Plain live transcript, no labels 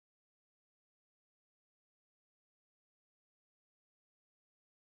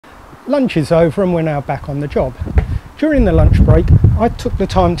Lunch is over and we're now back on the job. During the lunch break, I took the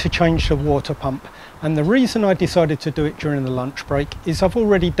time to change the water pump, and the reason I decided to do it during the lunch break is I've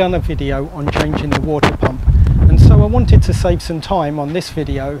already done a video on changing the water pump, and so I wanted to save some time on this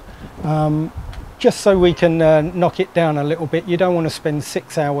video, just so we can knock it down a little bit. You don't want to spend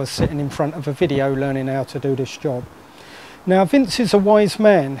 6 hours sitting in front of a video learning how to do this job. Now, Vince is a wise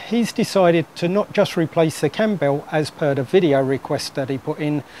man. He's decided to not just replace the cam belt as per the video request that he put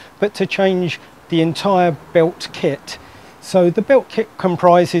in, but to change the entire belt kit. So the belt kit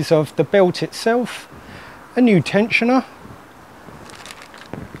comprises of the belt itself, a new tensioner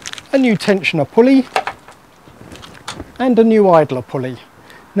pulley, and a new idler pulley.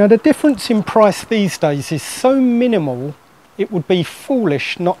 Now, the difference in price these days is so minimal, it would be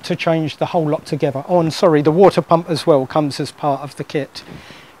foolish not to change the whole lot together. Oh, and sorry, the water pump as well comes as part of the kit.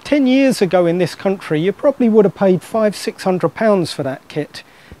 10 years ago in this country, you probably would have paid £500–600 for that kit.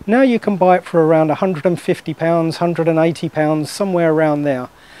 Now you can buy it for around £150, £180, somewhere around there.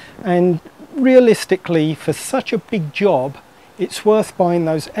 And realistically, for such a big job, it's worth buying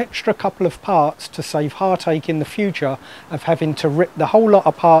those extra couple of parts to save heartache in the future of having to rip the whole lot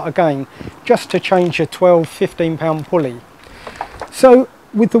apart again just to change a £12–15 pulley. So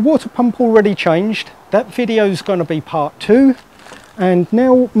with the water pump already changed, that video is going to be part 2. And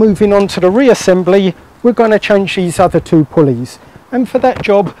now moving on to the reassembly, we're going to change these other 2 pulleys. And for that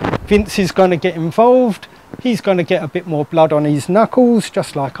job, Vince is going to get involved. He's going to get a bit more blood on his knuckles,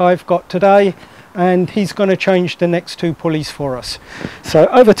 just like I've got today. And he's going to change the next 2 pulleys for us. So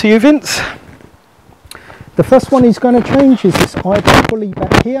over to you, Vince. The first one he's going to change is this idler pulley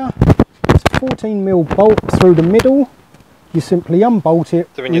back here. It's a 14mm bolt through the middle. You simply unbolt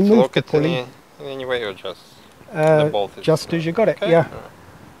it. Do we need to lock it in any way, or just the bolt is just as you got it? Okay. Yeah.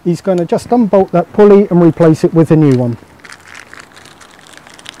 He's going to just unbolt that pulley and replace it with a new one.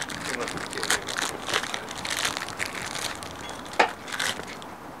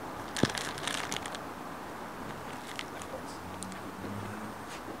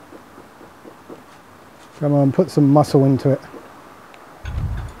 Come on, put some muscle into it.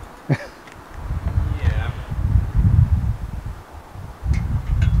 Yeah.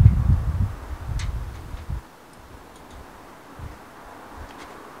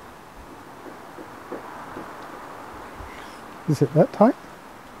 Is it that tight?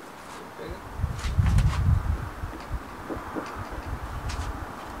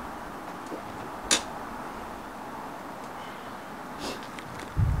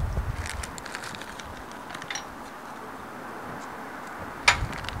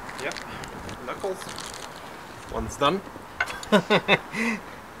 Yep, knuckles. One's done.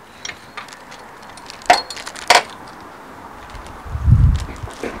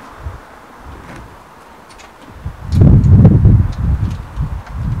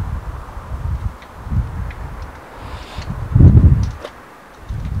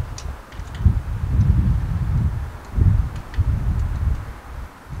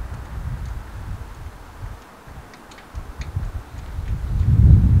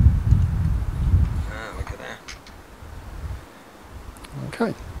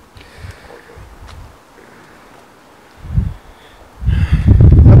 Okay.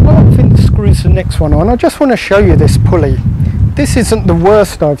 Now, while Vince screws the next one on, I just want to show you this pulley. This isn't the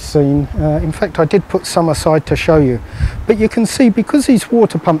worst I've seen. In fact, I did put some aside to show you. But you can see, because his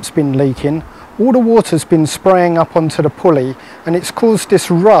water pump's been leaking, all the water's been spraying up onto the pulley, and it's caused this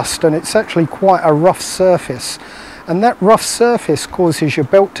rust, and it's actually quite a rough surface. And that rough surface causes your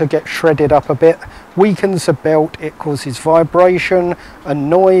belt to get shredded up a bit, weakens the belt, it causes vibration and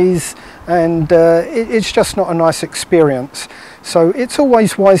noise, and it's just not a nice experience. So it's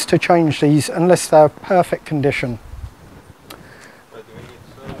always wise to change these unless they're perfect condition.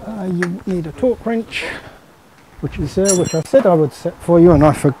 You need a torque wrench, which is there, which I said I would set for you and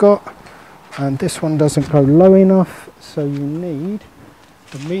I forgot. And this one doesn't go low enough, so you need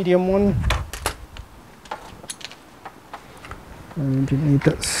the medium one. And you need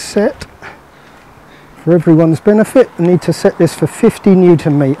that set. For everyone's benefit, I need to set this for 50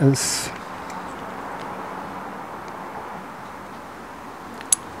 Newton meters.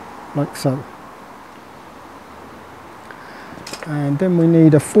 Like so. And then we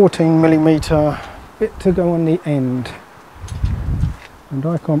need a 14mm bit to go on the end. And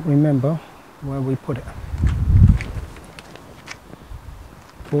I can't remember where we put it.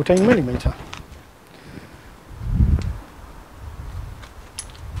 14mm.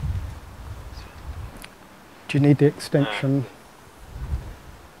 Do you need the extension?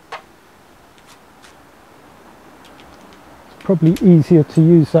 It's probably easier to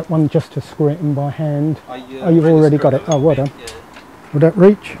use that one just to screw it in by hand. Oh, you've already got it. Oh, well done. Yeah. Would that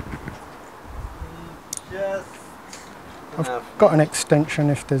reach? I've got an extension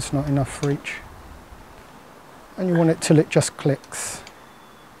if there's not enough reach. And you want it till it just clicks.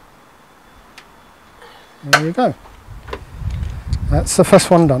 There you go. That's the first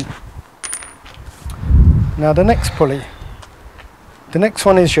one done. Now the next pulley. The next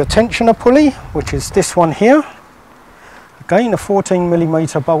one is your tensioner pulley, which is this one here. Again, a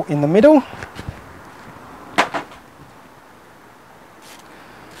 14mm bolt in the middle.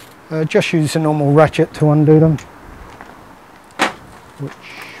 Just use a normal ratchet to undo them.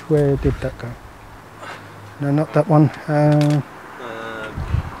 Where did that go? No, not that one.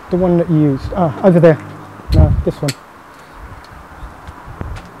 The one that you used. Ah, over there. No, this one.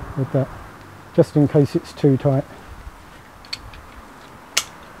 With that. Just in case it's too tight.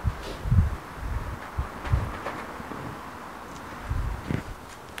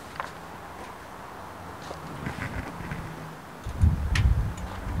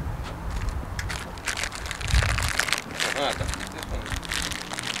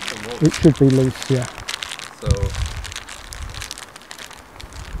 It should be loose, yeah. So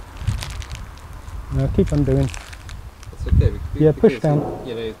now keep on doing. it's okay. Yeah, push down.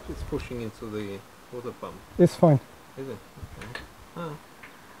 Yeah, it's pushing into the water pump. It's fine. Is it? Okay. Ah,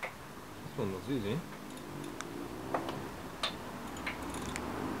 this one was easy.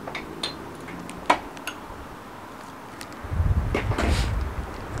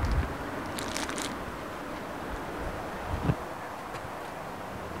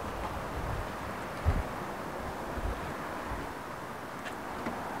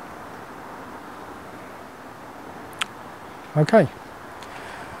 Okay.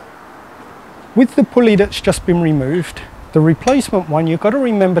 With the pulley that's just been removed, the replacement one, you've got to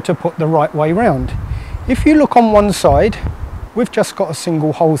remember to put the right way round. If you look on one side, we've just got a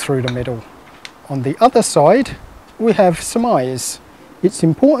single hole through the middle. On the other side, we have some eyes. It's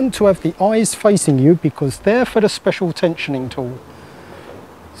important to have the eyes facing you because they're for the special tensioning tool.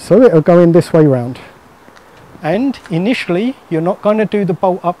 So it'll go in this way round. And initially, you're not going to do the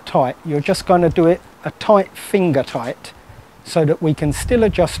bolt up tight. You're just going to do it a tight finger tight, so that we can still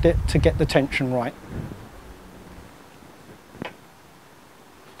adjust it to get the tension right.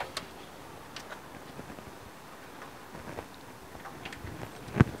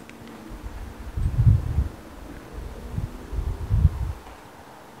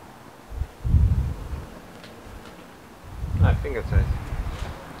 Finger tight.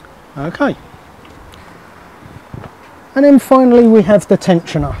 Okay. And then finally we have the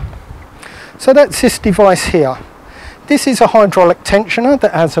tensioner. So that's this device here. This is a hydraulic tensioner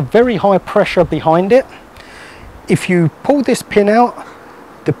that has a very high pressure behind it. If you pull this pin out,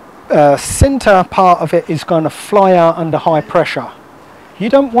 the center part of it is going to fly out under high pressure. You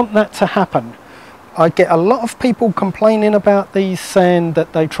don't want that to happen. I get a lot of people complaining about these, saying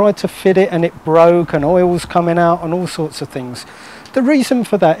that they tried to fit it and it broke and oil's coming out and all sorts of things. The reason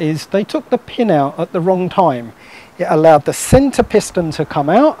for that is they took the pin out at the wrong time. It allowed the center piston to come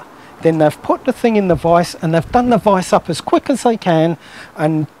out. Then they've put the thing in the vise and they've done the vise up as quick as they can,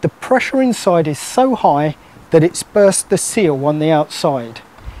 and the pressure inside is so high that it's burst the seal on the outside.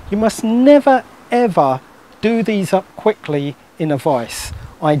 You must never ever do these up quickly in a vise.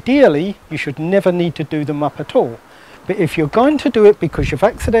 Ideally, you should never need to do them up at all. But if you're going to do it because you've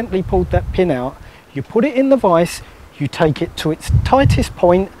accidentally pulled that pin out, you put it in the vise, you take it to its tightest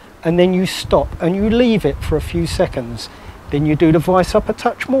point, and then you stop and you leave it for a few seconds. Then you do the vise up a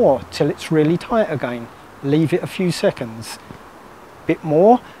touch more till it's really tight again. Leave it a few seconds, bit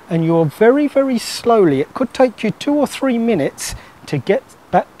more, and you're very, very slowly, it could take you 2 or 3 minutes to get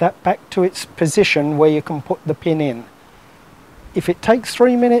that back to its position where you can put the pin in. If it takes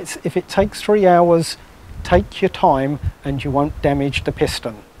 3 minutes, if it takes 3 hours, take your time and you won't damage the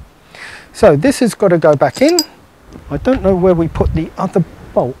piston. So this has got to go back in. I don't know where we put the other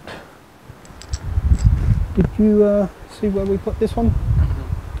bolt. Did you see where we put this one?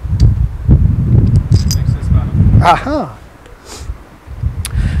 Aha!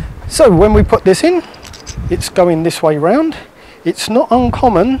 So when we put this in, it's going this way round. It's not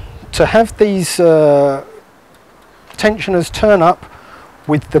uncommon to have these tensioners turn up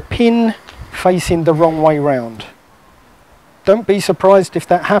with the pin facing the wrong way round. Don't be surprised if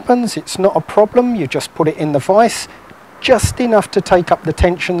that happens. It's not a problem. You just put it in the vise just enough to take up the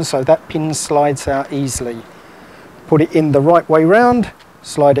tension so that pin slides out easily. Put it in the right way round,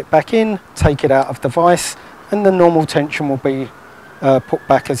 slide it back in, take it out of the vise, and the normal tension will be put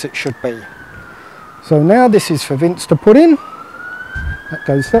back as it should be. So now this is for Vince to put in. That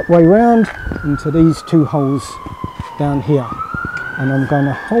goes that way round into these 2 holes down here. And I'm going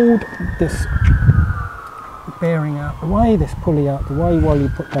to hold this bearing out the way, this pulley out the way while you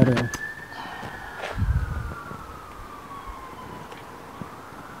put that in.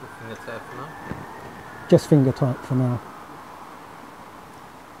 just finger tight for now.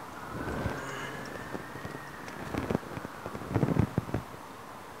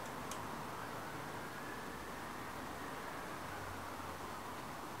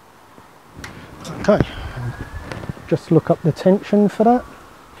 Okay, just look up the tension for that.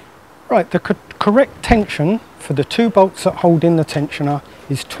 Right, the correct tension for the 2 bolts that hold in the tensioner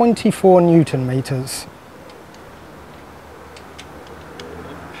is 24 Newton meters.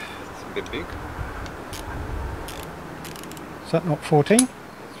 It's a bit big. Is that not 14? It's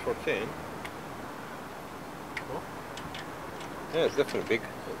 14. Oh. Yeah, it's definitely big.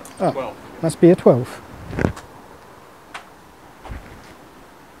 It's 12. Must be a 12.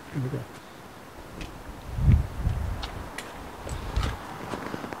 Here we go.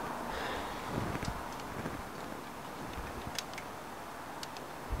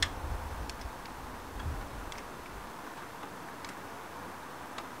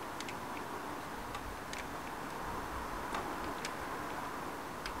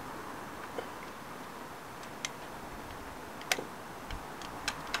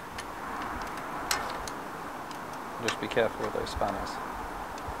 Just be careful with those spanners.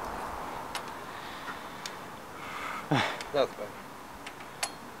 That's bad.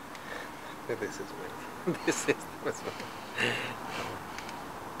 This is weird. This is what's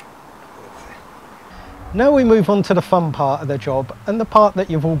Now we move on to the fun part of the job and the part that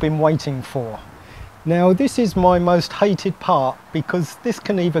you've all been waiting for. Now this is my most hated part because this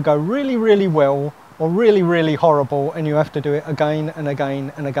can either go really, really well or really, really horrible, and you have to do it again and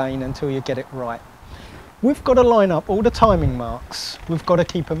again and again until you get it right. We've got to line up all the timing marks. We've got to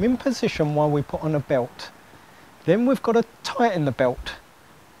keep them in position while we put on a belt. Then we've got to tighten the belt.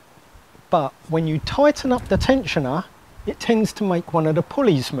 But when you tighten up the tensioner, it tends to make one of the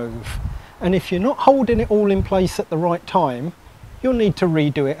pulleys move. And if you're not holding it all in place at the right time, you'll need to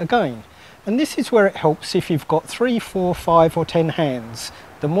redo it again. And this is where it helps if you've got 3, 4, 5 or 10 hands.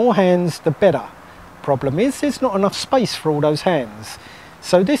 The more hands, the better. Problem is, there's not enough space for all those hands.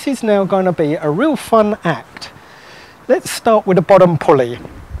 So this is now going to be a real fun act. Let's start with the bottom pulley.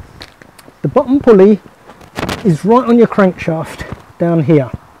 The bottom pulley is right on your crankshaft down here.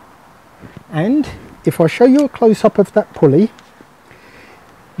 And if I show you a close-up of that pulley,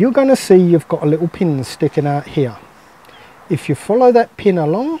 you're going to see you've got a little pin sticking out here. If you follow that pin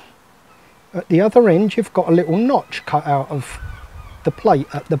along, at the other end you've got a little notch cut out of the plate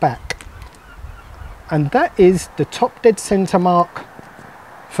at the back. And that is the top dead centre mark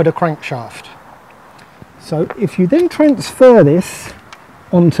for the crankshaft. So if you then transfer this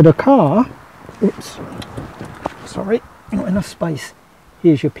onto the car, oops, sorry, not enough space.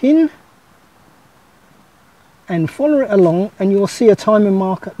 Here's your pin, and follow it along and you'll see a timing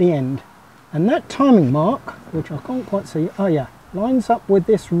mark at the end. And that timing mark, which I can't quite see, oh yeah, lines up with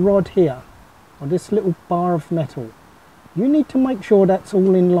this rod here, or this little bar of metal. You need to make sure that's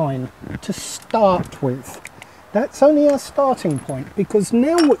all in line to start with. That's only our starting point, because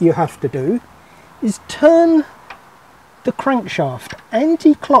now what you have to do is turn the crankshaft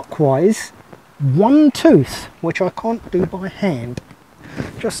anti-clockwise 1 tooth, which I can't do by hand.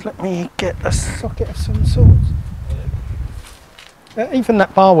 Just let me get a socket of some sort. Even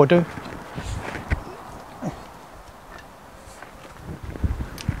that bar will do.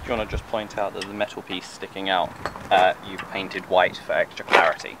 Do you want to just point out that the metal piece sticking out, you've painted white for extra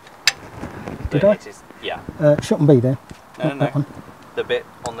clarity. Did I? It is, yeah. Shouldn't be there. No. The bit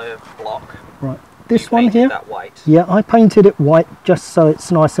on the block. Right. This one here? That white. Yeah, I painted it white just so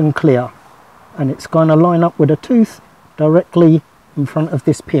it's nice and clear. And it's going to line up with a tooth directly in front of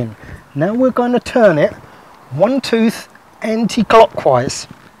this pin. Now we're going to turn it 1 tooth anti-clockwise.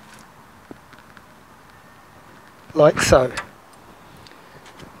 Like so.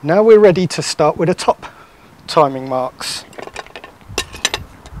 Now we're ready to start with the top timing marks.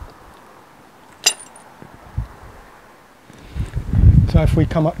 So if we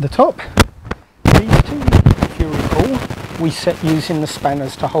come up the top, these two, if you recall, we set using the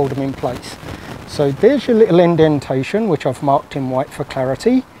spanners to hold them in place. So there's your little indentation, which I've marked in white for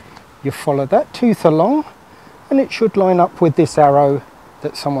clarity. You follow that tooth along, and it should line up with this arrow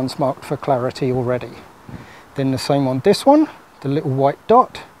that someone's marked for clarity already. Then the same on this one, the little white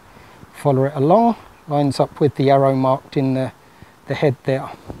dot. Follow it along, lines up with the arrow marked in the head there.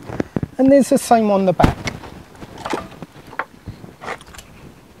 And there's the same on the back.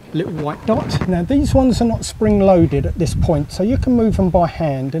 Little white dot. Now these ones are not spring loaded at this point, so you can move them by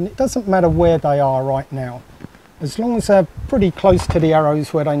hand, and it doesn't matter where they are right now, as long as they're pretty close to the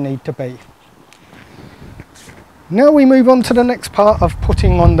arrows where they need to be. Now we move on to the next part of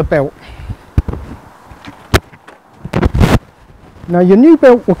putting on the belt. Now your new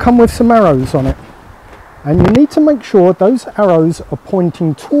belt will come with some arrows on it. And you need to make sure those arrows are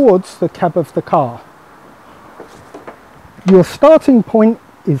pointing towards the cab of the car. Your starting point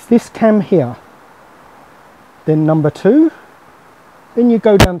is this cam here, then number 2, then you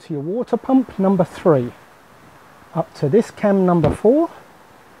go down to your water pump number 3, up to this cam number 4,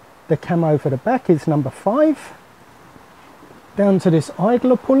 the cam over the back is number 5, down to this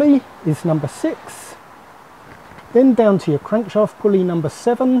idler pulley is number 6, then down to your crankshaft pulley number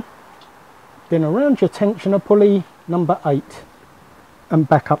 7, then around your tensioner pulley number 8, and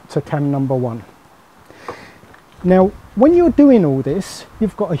back up to cam number 1. Now when you're doing all this,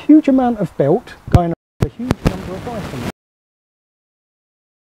 you've got a huge amount of belt going around a huge number of items.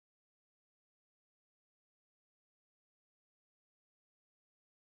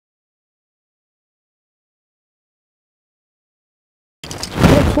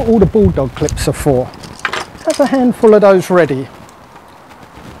 That's what all the bulldog clips are for. Have a handful of those ready.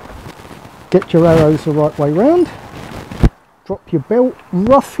 Get your arrows the right way round. Drop your belt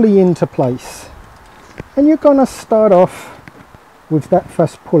roughly into place. And you're going to start off with that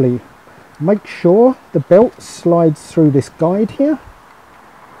first pulley. Make sure the belt slides through this guide here.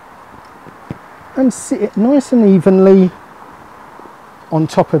 And sit it nice and evenly on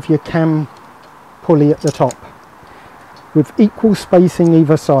top of your cam pulley at the top, with equal spacing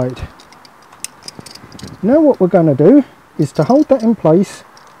either side. Now what we're going to do is, to hold that in place,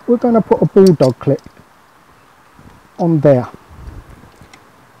 we're going to put a bulldog clip on there.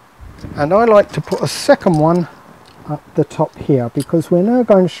 And I like to put a second one up the top here, because we're now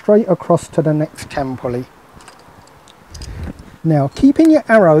going straight across to the next cam pulley. Now keeping your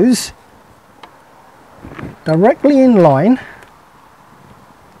arrows directly in line,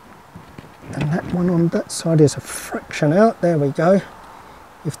 and that one on that side is a fraction out, there we go.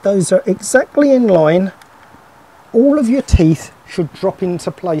 If those are exactly in line, all of your teeth should drop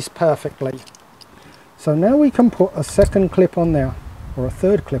into place perfectly. So now we can put a second clip on there, or a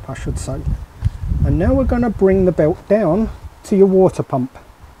third clip I should say. And now we're going to bring the belt down to your water pump.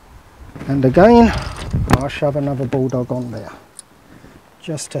 And again, I'll shove another bulldog on there,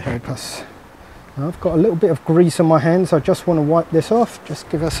 just to help us. Now I've got a little bit of grease on my hands, I just want to wipe this off, just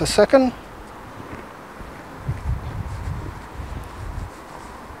give us a second.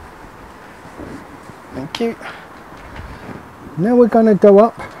 Thank you. Now we're going to go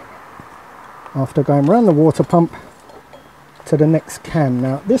up, after going around the water pump, to the next cam.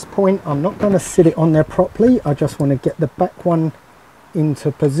 Now at this point I'm not going to sit it on there properly, I just want to get the back one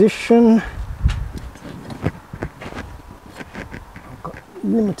into position. I've got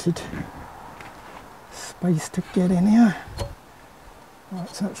limited space to get in here. Right,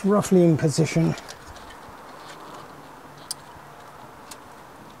 so it's roughly in position.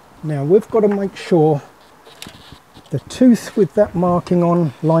 Now we've got to make sure the tooth with that marking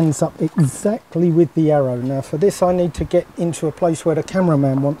on lines up exactly with the arrow. Now for this I need to get into a place where the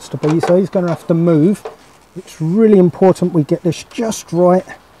cameraman wants to be, so he's going to have to move. It's really important we get this just right.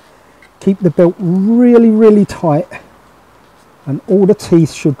 Keep the belt really tight, and all the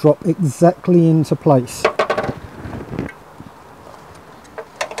teeth should drop exactly into place.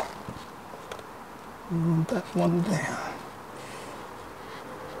 And that one there.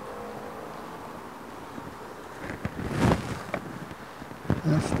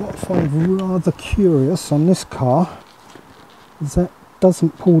 Now, what I find rather curious on this car is that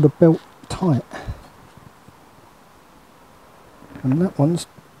doesn't pull the belt tight, and that one's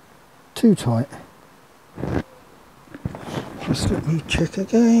too tight. Just let me check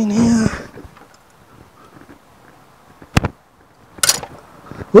again here.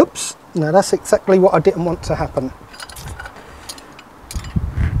 Whoops, now that's exactly what I didn't want to happen.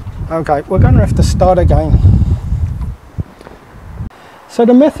 Okay, we're going to have to start again. So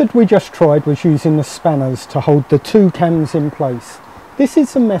the method we just tried was using the spanners to hold the two cams in place. This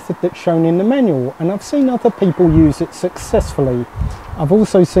is a method that's shown in the manual, and I've seen other people use it successfully. I've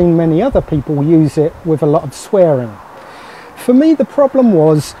also seen many other people use it with a lot of swearing. For me, the problem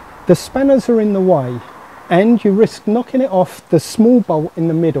was the spanners are in the way, and you risk knocking it off the small bolt in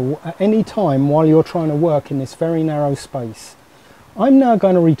the middle at any time while you're trying to work in this very narrow space. I'm now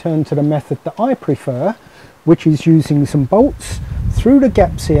going to return to the method that I prefer, which is using some bolts through the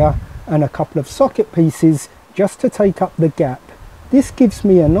gaps here and a couple of socket pieces just to take up the gap. This gives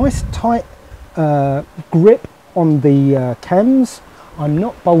me a nice tight grip on the cams. I'm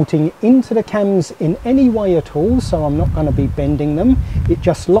not bolting into the cams in any way at all, so I'm not going to be bending them. It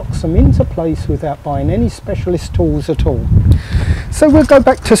just locks them into place without buying any specialist tools at all. So we'll go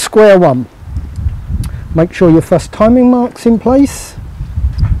back to square one. Make sure your first timing mark's in place,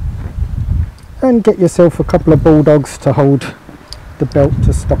 and get yourself a couple of bulldogs to hold the belt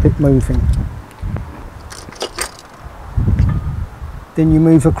to stop it moving. Then you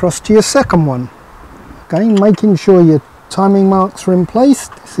move across to your second one. Again, making sure your timing marks are in place.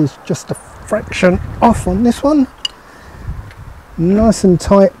 This is just a fraction off on this one. Nice and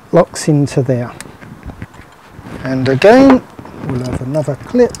tight, locks into there. And again, we'll have another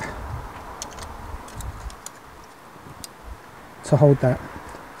clip to hold that.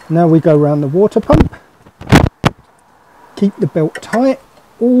 Now we go around the water pump. Keep the belt tight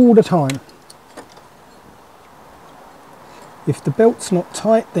all the time. If the belt's not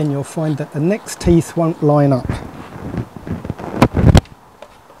tight, then you'll find that the next teeth won't line up.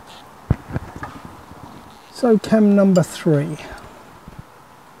 So cam number 3.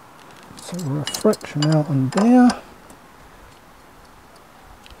 So we're a fraction out on there.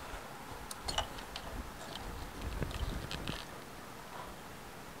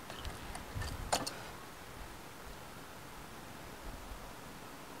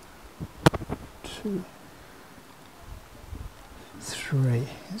 Two, 3.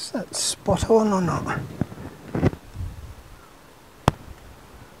 Is that spot on or not?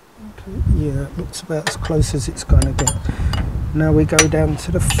 Okay, yeah, it looks about as close as it's going to get. Now we go down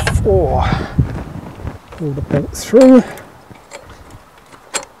to the 4. Pull the belt through.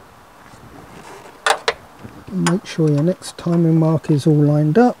 And make sure your next timing mark is all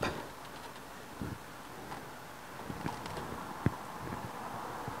lined up.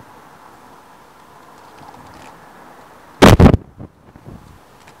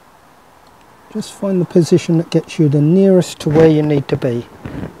 Just find the position that gets you the nearest to where you need to be.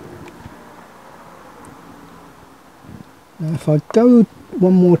 Now if I go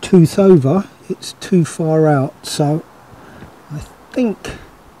one more tooth over, it's too far out, so I think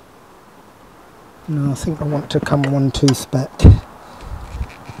I want to come one tooth back.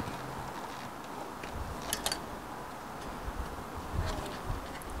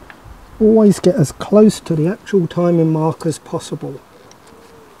 Always get as close to the actual timing mark as possible.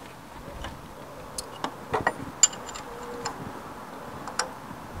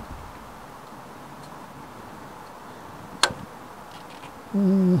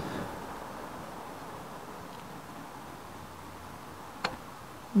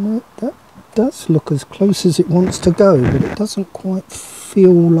 No, that does look as close as it wants to go, but it doesn't quite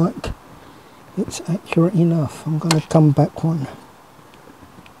feel like it's accurate enough. I'm going to come back one.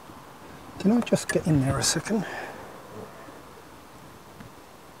 Can I just get in there a second?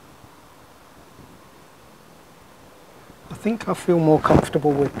 I think I feel more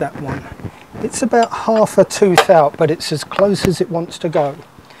comfortable with that one. It's about half a tooth out, but it's as close as it wants to go.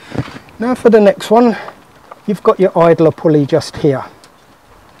 Now for the next one, you've got your idler pulley just here.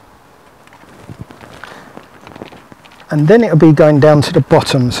 And then it'll be going down to the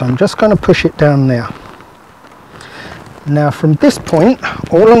bottom, so I'm just going to push it down there. Now from this point,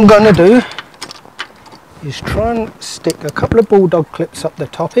 all I'm going to do is try and stick a couple of bulldog clips up the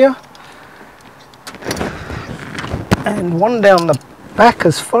top here, and one down the back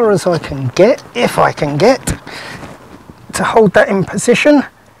as far as I can get, if I can get, to hold that in position.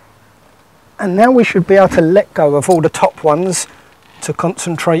 And now we should be able to let go of all the top ones to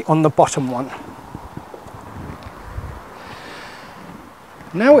concentrate on the bottom one.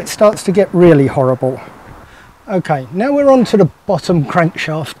 Now it starts to get really horrible. Okay, now we're on to the bottom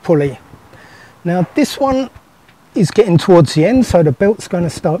crankshaft pulley. Now this one is getting towards the end, so the belt's going to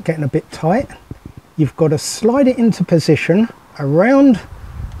start getting a bit tight. You've got to slide it into position around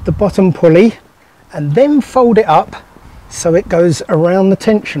the bottom pulley and then fold it up so it goes around the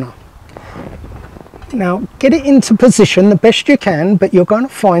tensioner. Now get it into position the best you can, but you're going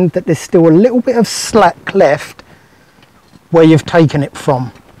to find that there's still a little bit of slack left where you've taken it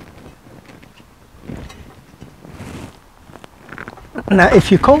from. Now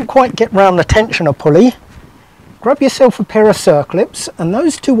if you can't quite get round the tensioner pulley, grab yourself a pair of circlips, and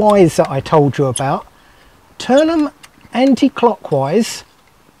those two eyes that I told you about, turn them anti-clockwise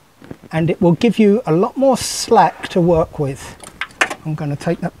and it will give you a lot more slack to work with. I'm going to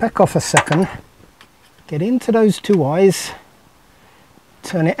take that back off a second, get into those two eyes,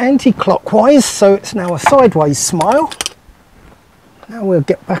 turn it anti-clockwise so it's now a sideways smile. Now we'll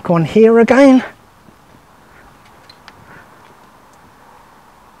get back on here again.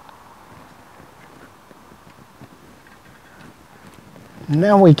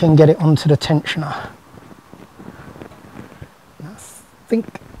 Now we can get it onto the tensioner. I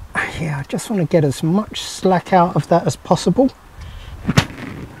think, yeah, I just want to get as much slack out of that as possible.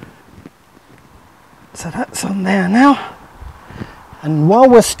 So that's on there now. And while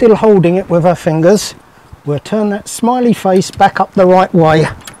we're still holding it with our fingers, we'll turn that smiley face back up the right way.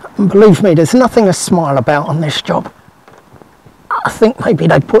 And believe me, there's nothing to smile about on this job. I think maybe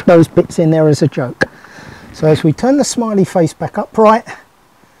they put those bits in there as a joke. So as we turn the smiley face back upright,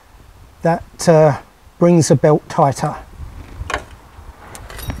 that brings the belt tighter.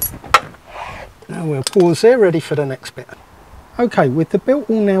 Now we'll pause there, ready for the next bit. Okay, with the belt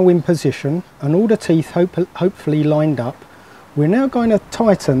all now in position and all the teeth hopefully lined up, we're now going to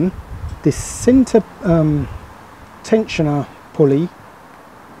tighten this centre tensioner pulley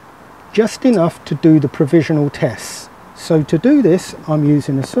just enough to do the provisional tests. So to do this, I'm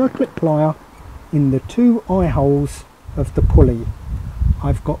using a circlip plier in the 2 eye holes of the pulley.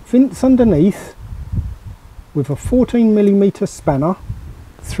 I've got vents underneath with a 14mm spanner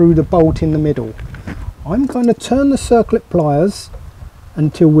through the bolt in the middle. I'm going to turn the circlip pliers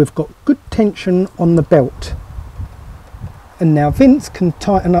until we've got good tension on the belt. And now Vince can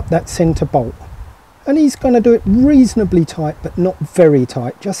tighten up that centre bolt. And he's going to do it reasonably tight, but not very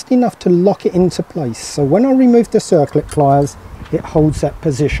tight, just enough to lock it into place. So when I remove the circlip pliers, it holds that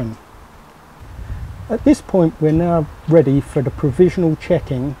position. At this point, we're now ready for the provisional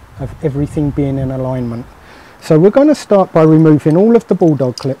checking of everything being in alignment. So we're going to start by removing all of the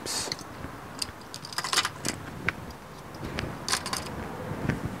bulldog clips.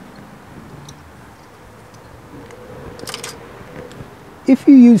 If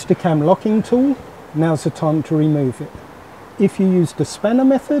you use the cam locking tool, now's the time to remove it. If you use the spanner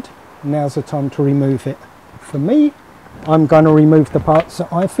method, now's the time to remove it. For me, I'm going to remove the parts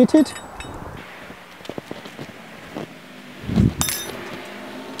that I fitted.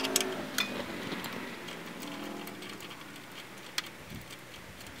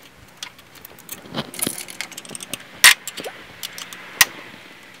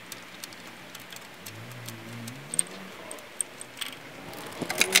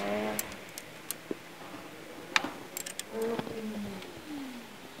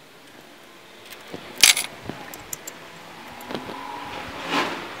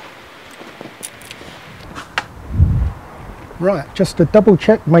 Right, just to double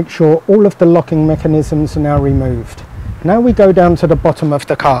check, make sure all of the locking mechanisms are now removed. Now we go down to the bottom of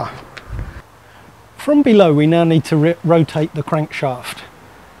the car. From below we now need to rotate the crankshaft,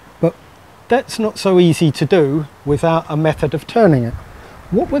 but that's not so easy to do without a method of turning it.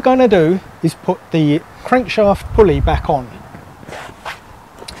 What we're going to do is put the crankshaft pulley back on.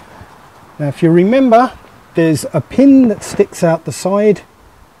 Now if you remember, there's a pin that sticks out the side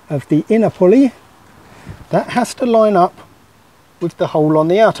of the inner pulley that has to line up with the hole on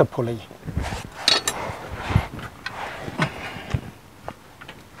the outer pulley.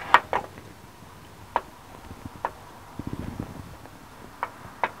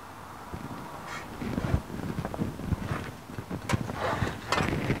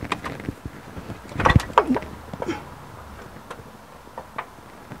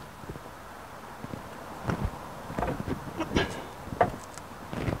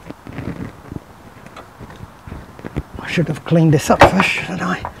 I should have cleaned this up first, shouldn't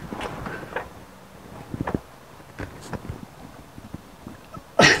I?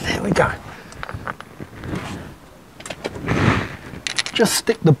 There we go. Just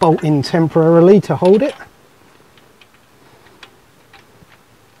stick the bolt in temporarily to hold it.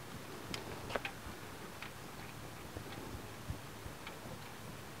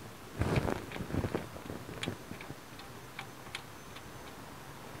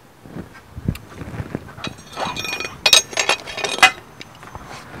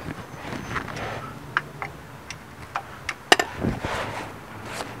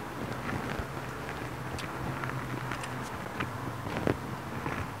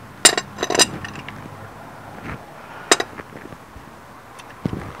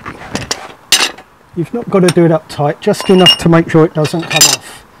 You've not got to do it up tight, just enough to make sure it doesn't come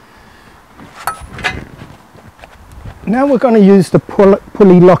off. Now we're going to use the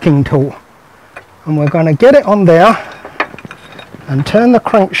pulley locking tool, and we're going to get it on there and turn the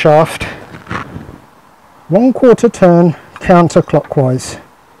crankshaft 1/4 turn counterclockwise.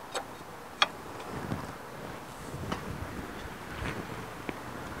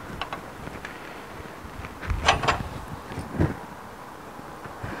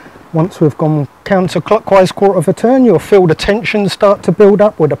 Once we've gone counterclockwise 1/4 turn, you'll feel the tension start to build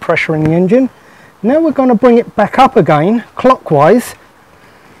up with the pressure in the engine. Now we're going to bring it back up again clockwise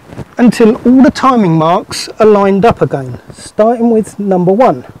until all the timing marks are lined up again, starting with number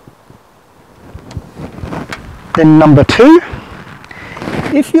 1, then number 2.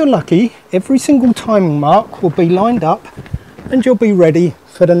 If you're lucky, every single timing mark will be lined up and you'll be ready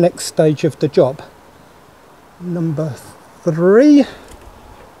for the next stage of the job. Number 3,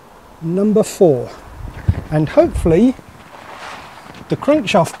 number 4, and hopefully the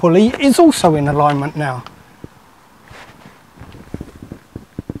crankshaft pulley is also in alignment now.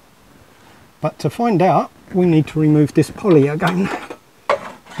 But to find out, we need to remove this pulley again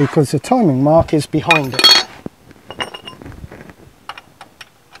because the timing mark is behind it.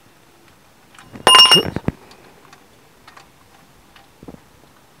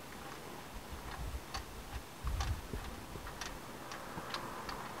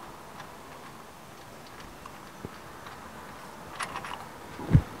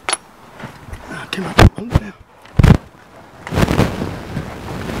 Can I get under there?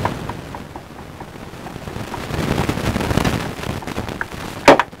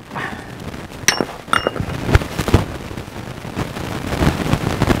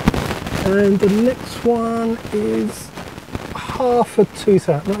 And the next one is half a tooth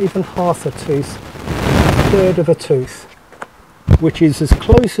out, not even half a tooth, a third of a tooth, which is as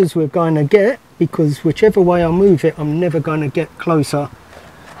close as we're going to get, because whichever way I move it, I'm never going to get closer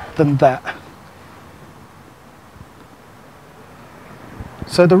than that.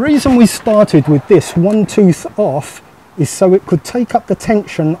 So the reason we started with this one tooth off is so it could take up the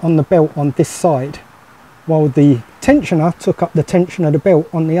tension on the belt on this side, while the tensioner took up the tension of the belt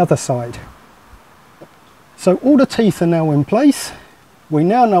on the other side. So all the teeth are now in place. We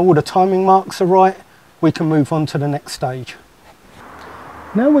now know all the timing marks are right. We can move on to the next stage.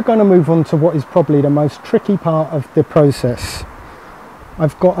 Now we're going to move on to what is probably the most tricky part of the process.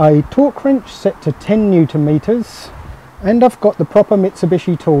 I've got a torque wrench set to 10 Newton meters, and I've got the proper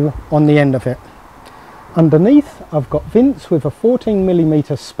Mitsubishi tool on the end of it. Underneath I've got Vince with a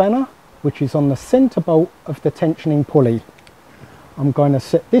 14mm spanner, which is on the centre bolt of the tensioning pulley. I'm going to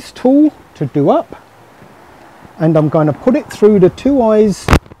set this tool to do up, and I'm going to put it through the two eyes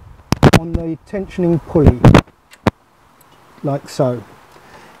on the tensioning pulley, like so.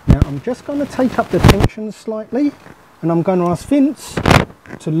 Now I'm just going to take up the tension slightly, and I'm going to ask Vince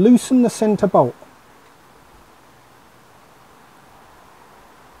to loosen the centre bolt.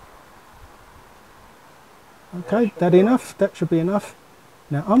 Okay, that enough? That should be enough.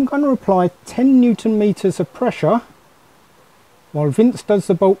 Now I'm going to apply 10 Newton meters of pressure while Vince does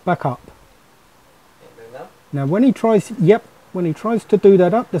the bolt back up. Now when he tries, when he tries to do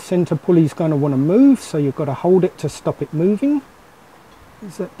that up, the centre pulley is going to want to move, so you've got to hold it to stop it moving.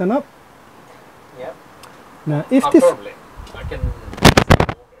 Is that done up? Yep. Now if this... Probably. I can...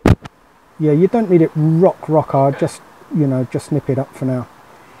 Yeah, you don't need it rock hard, just, you know, just nip it up for now.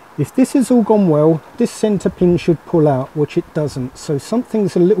 If this has all gone well, this centre pin should pull out, which it doesn't. So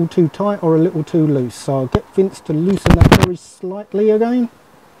something's a little too tight or a little too loose. So I'll get Vince to loosen that very slightly again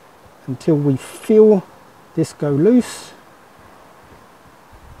until we feel this go loose.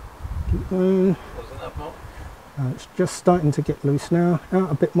 Keep going. Wasn't that more? It's just starting to get loose now.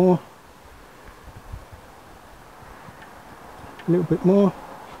 Out a bit more. A little bit more.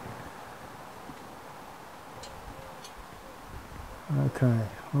 Okay,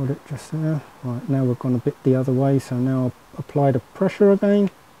 hold it just there. Right, now we've gone a bit the other way, so now I'll apply the pressure again.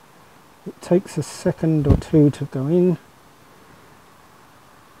 It takes a second or two to go in.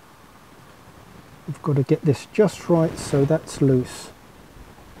 We've got to get this just right so that's loose.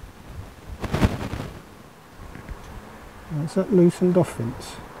 Is that loosened off,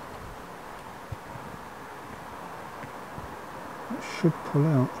 Vince? That should pull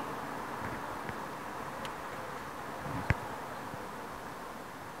out.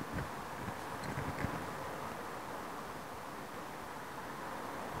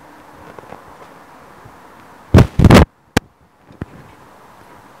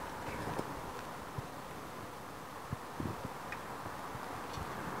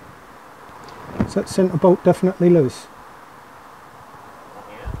 Is that centre bolt definitely loose?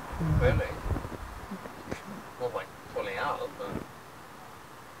 Yeah, really. Not like pulling out, but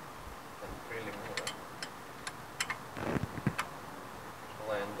really more.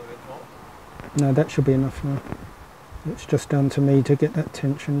 Shall I undo it more? No, that should be enough now. It's just down to me to get that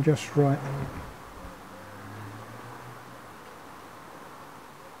tension just right.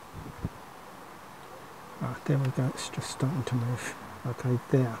 Ah, there we go, it's just starting to move. Okay,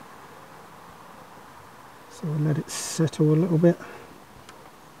 there. So we'll let it settle a little bit.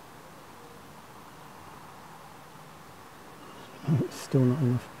 It's still not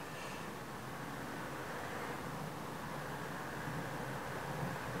enough.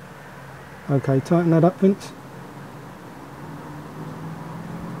 Okay, tighten that up, Vince.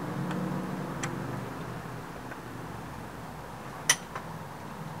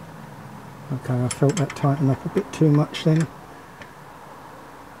 Okay, I felt that tighten up a bit too much then.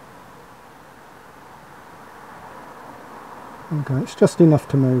 Okay, it's just enough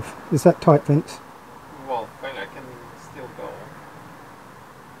to move. Is that tight, Vince? Well, I think I can still go.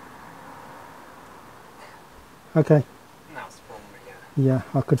 Okay. Now it's from again. Yeah,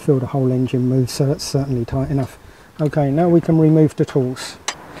 I could feel the whole engine move, so that's certainly tight enough. Okay, now we can remove the tools.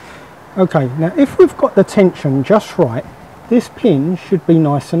 Okay, now if we've got the tension just right, this pin should be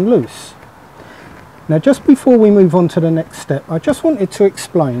nice and loose. Now just before we move on to the next step, I just wanted to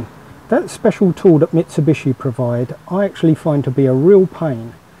explain that special tool that Mitsubishi provide, I actually find to be a real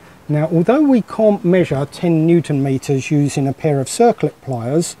pain. Now, although we can't measure 10 Newton meters using a pair of circlip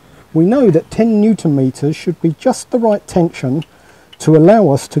pliers, we know that 10 Newton meters should be just the right tension to allow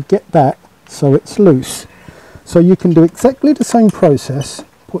us to get that so it's loose. So you can do exactly the same process,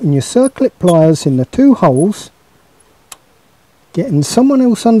 putting your circlip pliers in the two holes, getting someone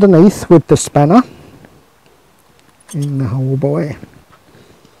else underneath with the spanner in the hole boy.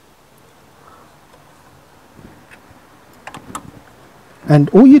 And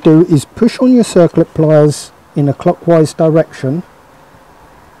all you do is push on your circlip pliers in a clockwise direction,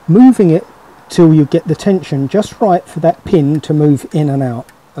 moving it till you get the tension just right for that pin to move in and out.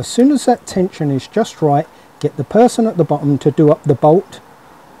 As soon as that tension is just right, get the person at the bottom to do up the bolt,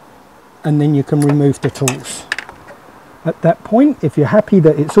 and then you can remove the tools. At that point, if you're happy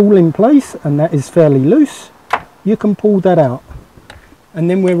that it's all in place and that is fairly loose, you can pull that out, and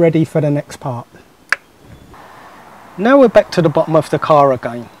then we're ready for the next part. Now we're back to the bottom of the car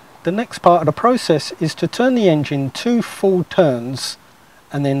again. The next part of the process is to turn the engine 2 full turns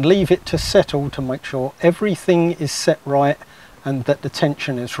and then leave it to settle to make sure everything is set right and that the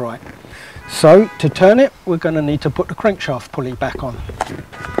tension is right. So to turn it, we're going to need to put the crankshaft pulley back on.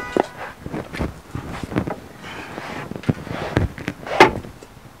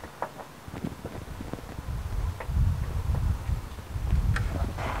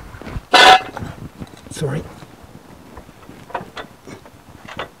 Sorry.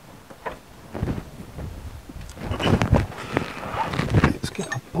 Let's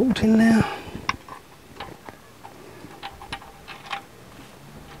get our bolt in there.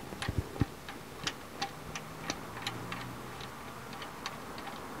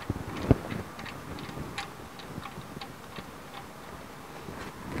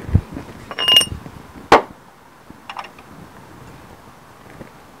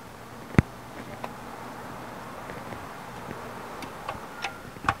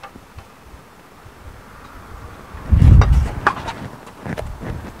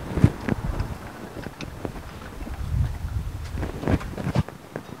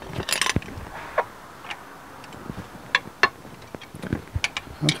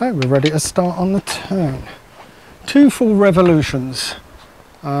 Okay, we're ready to start on the turn. 2 full revolutions.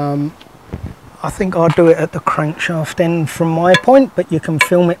 I think I'll do it at the crankshaft end from my point, but you can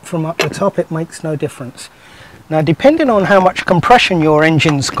film it from up the top, it makes no difference. Now, depending on how much compression your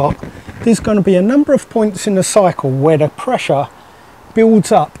engine's got, there's going to be a number of points in the cycle where the pressure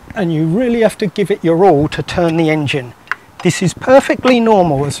builds up and you really have to give it your all to turn the engine. This is perfectly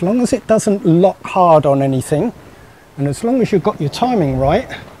normal as long as it doesn't lock hard on anything. And as long as you've got your timing right,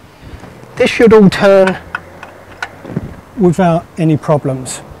 this should all turn without any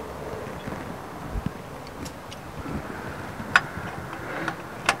problems.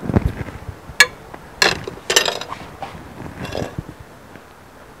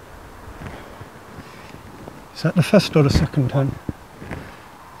 Is that the first or the second turn?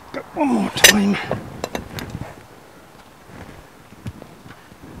 Go one more time.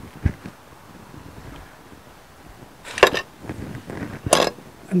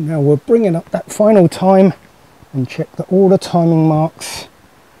 And now we're bringing up that final time and check that all the timing marks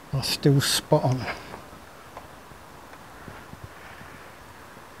are still spot on.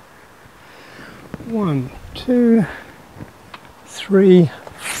 One, two, three,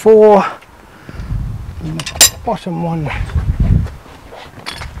 four. And the bottom one,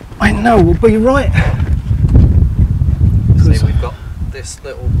 I know will be right. See, we've got this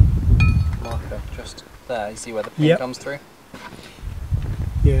little marker just there. You see where the pin comes through?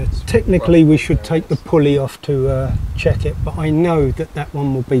 Yeah, technically we should take the pulley off to check it, but I know that that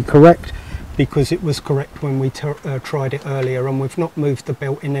one will be correct because it was correct when we tried it earlier, and we've not moved the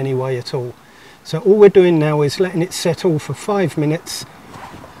belt in any way at all. So all we're doing now is letting it settle for 5 minutes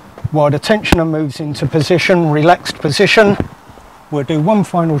while the tensioner moves into position, relaxed position. We'll do one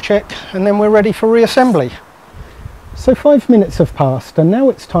final check and then we're ready for reassembly. So 5 minutes have passed and now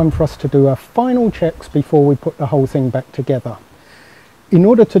it's time for us to do our final checks before we put the whole thing back together. In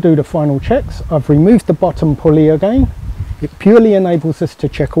order to do the final checks, I've removed the bottom pulley again. It purely enables us to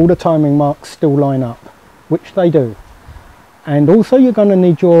check all the timing marks still line up, which they do. And also you're going to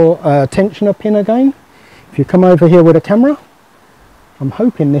need your tensioner pin again. If you come over here with a camera, I'm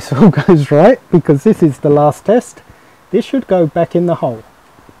hoping this all goes right because this is the last test. This should go back in the hole.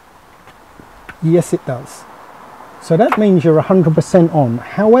 Yes, it does. So that means you're 100% on.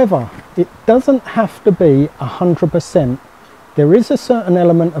 However, it doesn't have to be 100%. There is a certain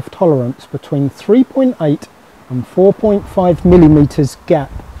element of tolerance between 3.8 and 4.5 millimeters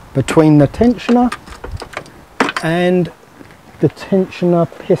gap between the tensioner and the tensioner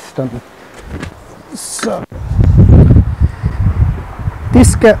piston. So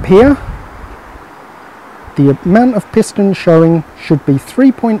this gap here, the amount of piston showing should be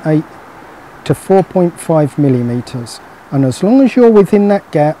 3.8 to 4.5 millimeters, and as long as you're within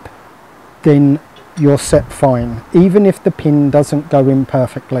that gap, then you're set fine, even if the pin doesn't go in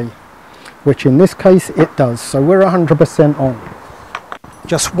perfectly, which in this case it does. So we're 100% on.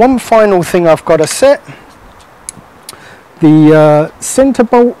 Just one final thing I've got to set. The center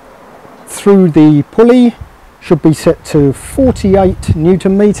bolt through the pulley should be set to 48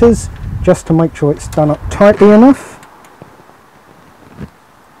 Newton meters, just to make sure it's done up tightly enough.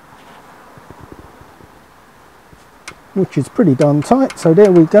 Which is pretty darn tight, so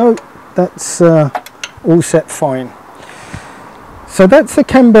there we go. That's all set fine. So that's the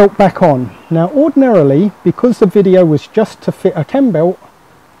cam belt back on. Now ordinarily, because the video was just to fit a cam belt,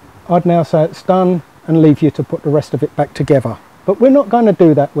 I'd now say it's done and leave you to put the rest of it back together. But we're not going to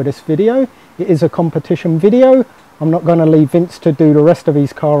do that with this video. It is a competition video. I'm not going to leave Vince to do the rest of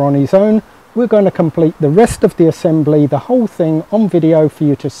his car on his own. We're going to complete the rest of the assembly, the whole thing on video for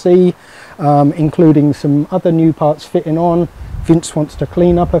you to see, including some other new parts fitting on. Vince wants to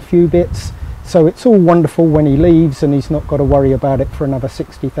clean up a few bits, so it's all wonderful when he leaves and he's not got to worry about it for another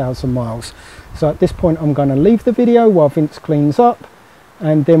 60,000 miles. So at this point I'm going to leave the video while Vince cleans up,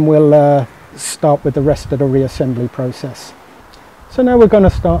 and then we'll start with the rest of the reassembly process. So now we're going to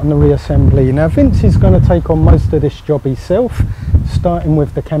start on the reassembly. Now Vince is going to take on most of this job himself, starting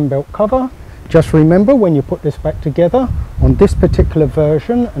with the cam belt cover. Just remember, when you put this back together on this particular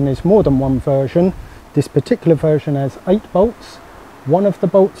version, and there's more than one version, this particular version has 8 bolts. One of the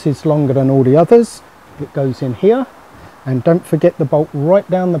bolts is longer than all the others. It goes in here, and don't forget the bolt right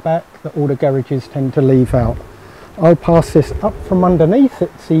down the back that all the garages tend to leave out. I'll pass this up from underneath.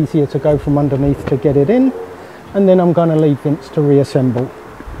 It's easier to go from underneath to get it in, and then I'm going to leave Vince to reassemble.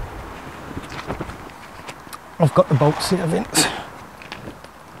 I've got the bolts here, Vince.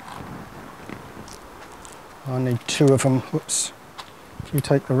 I need 2 of them. Whoops. If you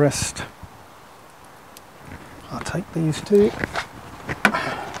take the rest, I'll take these 2.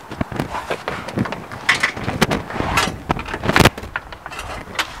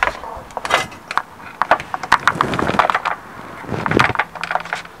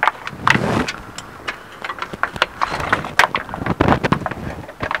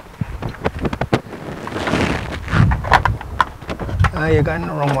 You're going the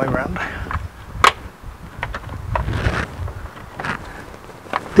wrong way round.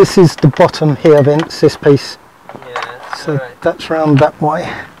 This is the bottom here, Vince, this piece. Yeah, so right. That's round that way.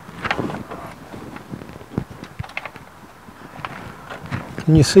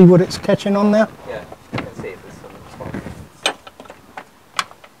 Can you see what it's catching on there? Yeah, I can see there's some spots.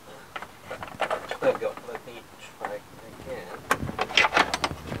 I've got the beach right again.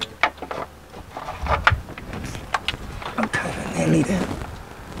 Okay, we're nearly there.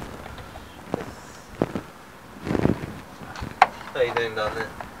 How are you doing down there?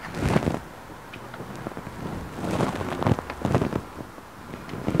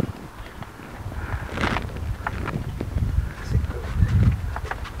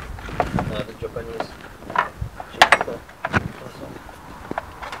 The Japanese cheaper.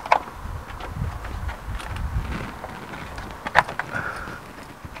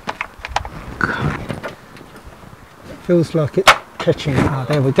 Feels like it's catching. Ah,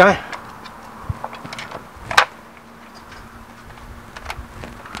 there we go.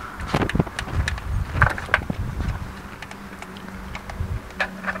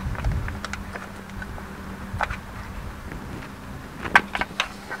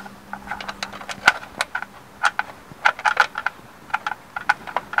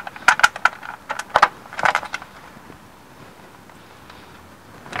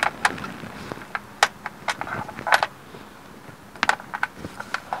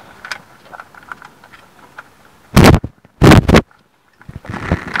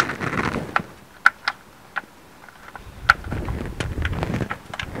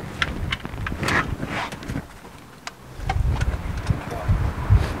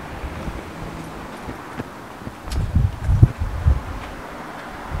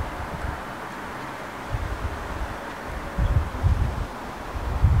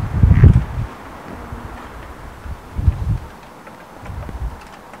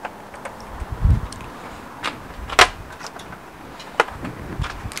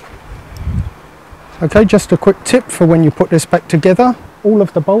 Okay, just a quick tip for when you put this back together. All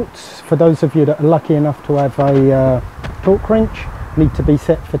of the bolts, for those of you that are lucky enough to have a torque wrench, need to be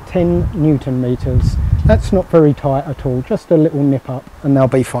set for 10 Newton meters. That's not very tight at all, just a little nip up and they'll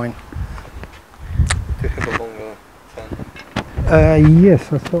be fine. Do you have a longer fan?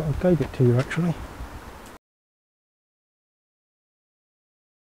 Yes, I thought I gave it to you actually.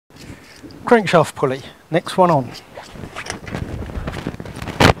 Crankshaft pulley, next one on.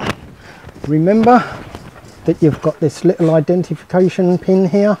 Remember that you've got this little identification pin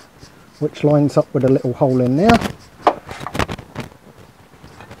here, which lines up with a little hole in there. I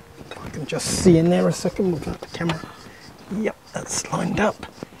can just see in there a second without the camera. Yep, that's lined up.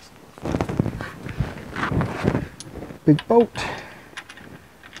 Big bolt.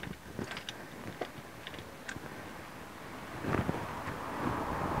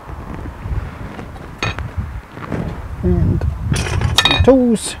 And some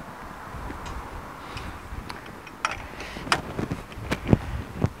tools.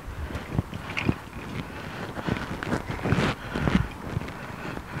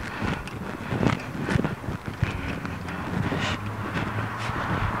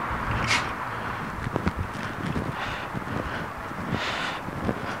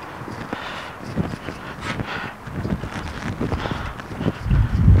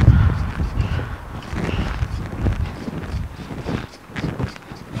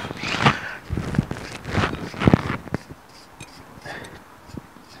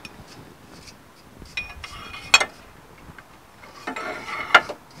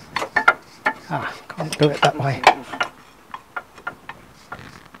 Can't do it that way.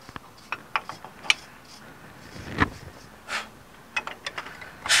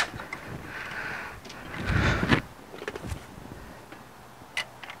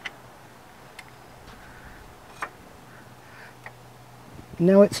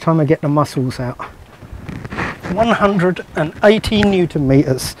 Now it's time to get the muscles out. 180 Newton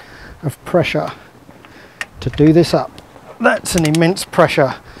meters of pressure to do this up. That's an immense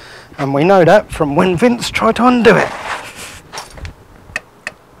pressure. And we know that from when Vince tried to undo it.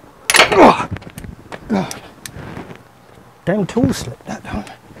 Oh. Oh. Damn tool slipped that time.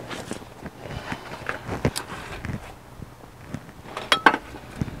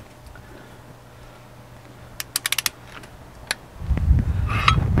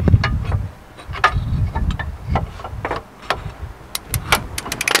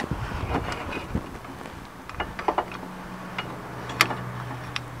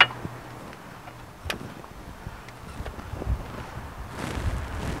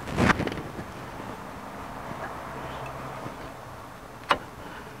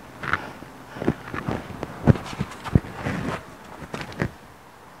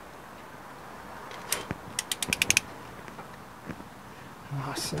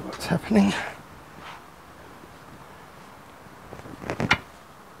 I see what's happening.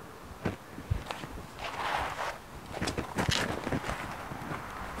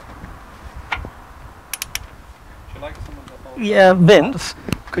 Yeah, Vince,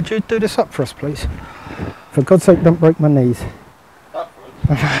 could you do this up for us, please? For God's sake, don't break my knees. Upwards?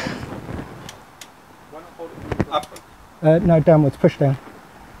 Why not hold it upwards? No, downwards, push down.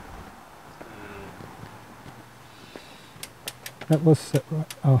 That was set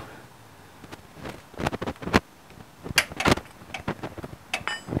right. Oh.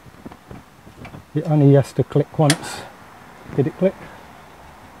 It only has to click once. Did it click?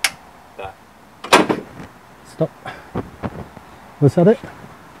 That. Stop. Was that it?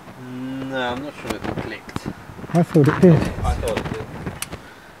 No, I'm not sure if it clicked. I thought it did. I thought it did.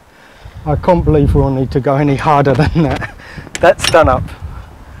 I can't believe we'll need to go any harder than that. That's done up.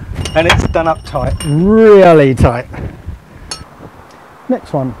 And it's done up tight. Really tight.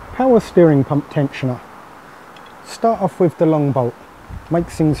 Next one, power steering pump tensioner. Start off with the long bolt.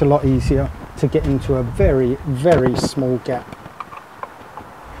 Makes things a lot easier to get into a very, very small gap.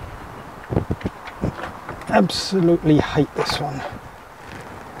 Absolutely hate this one.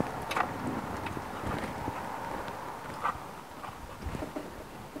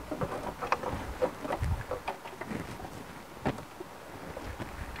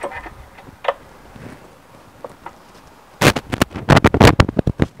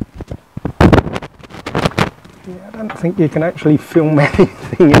 Yeah, I don't think you can actually film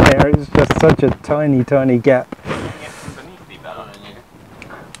anything in there. It's just such a tiny, tiny gap.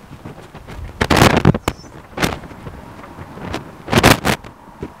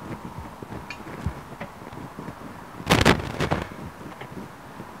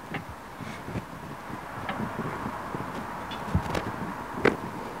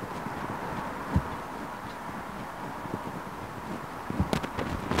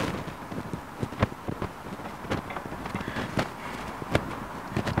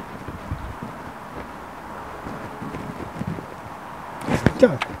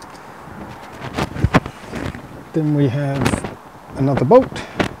 go. Then we have another bolt.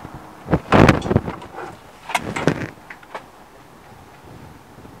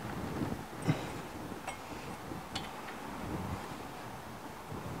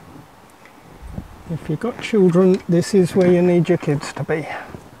 If you've got children, this is where you need your kids to be.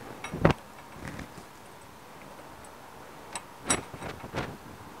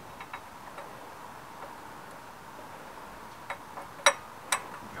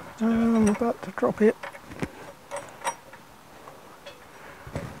 I'm about to drop it.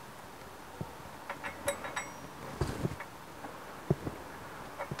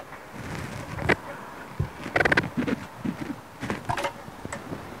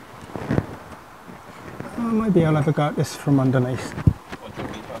 Maybe I'll have a go at this from underneath. What do you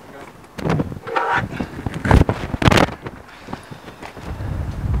want me to have a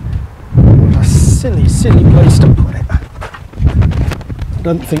go? What a silly, silly place to put it. I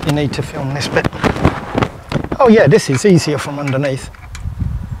don't think you need to film this bit. Oh yeah, this is easier from underneath.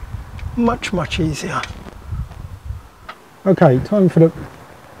 Much, much easier. Okay, time for the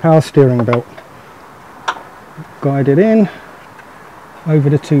power steering belt. Guide it in, over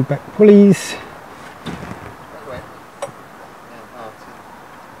the two back pulleys.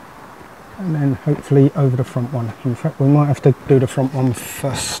 And then hopefully over the front one. In fact, we might have to do the front one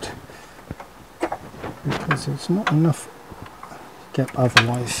first, because there's not enough gap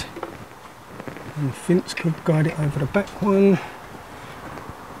otherwise. And Vince could guide it over the back one.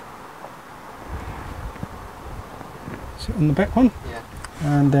 Sit on the back one? Yeah.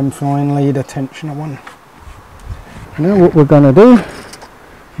 And then finally the tensioner one. Now what we're going to do,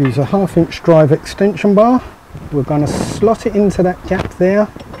 use a 1/2 inch drive extension bar. We're going to slot it into that gap there.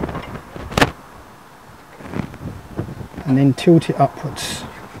 And then tilt it upwards.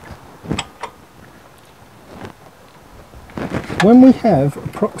 When we have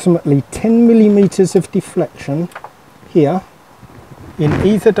approximately 10 millimeters of deflection here in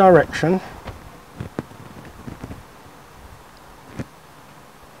either direction,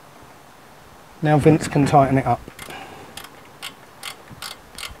 now Vince can tighten it up.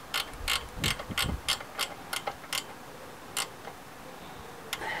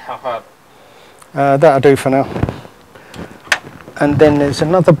 How hard? That'll do for now. And then there's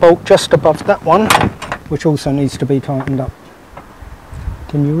another bolt just above that one, which also needs to be tightened up.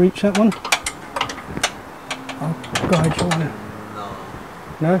 Can you reach that one? I'll guide you on. No?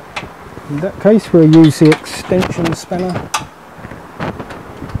 No? In that case, we'll use the extension spanner,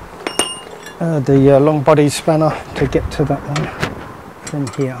 the long body spanner, to get to that one from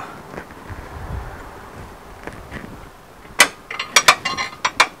here.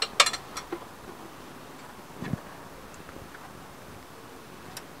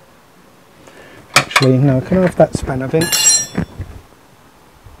 Actually, no, can I have that spanner, Vince?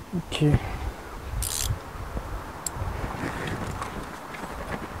 Thank you.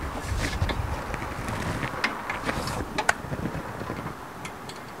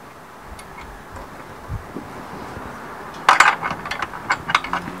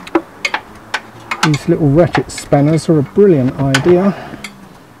 These little ratchet spanners are a brilliant idea.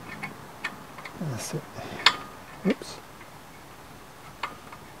 That's it. Oops.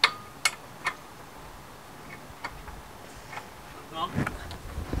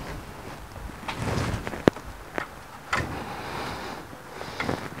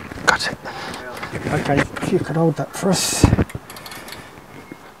 Got it. Okay, if you could hold that for us.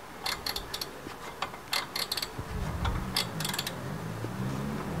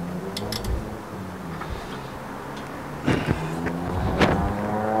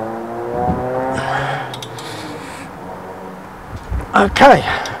 Okay,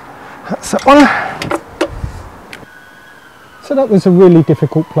 that's that one. So that was a really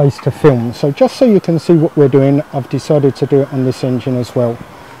difficult place to film, so just so you can see what we're doing, I've decided to do it on this engine as well.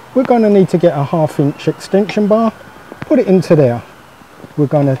 We're going to need to get a 1/2 inch extension bar, put it into there. We're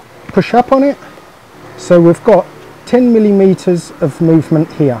going to push up on it, so we've got 10 millimeters of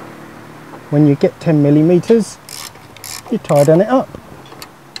movement here. When you get 10 millimeters, you tighten it up.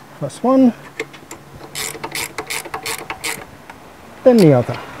 First one, then the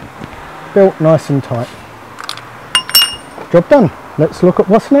other. Built nice and tight. Job done. Let's look at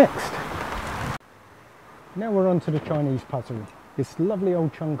what's next. Now we're on to the Chinese puzzle. This lovely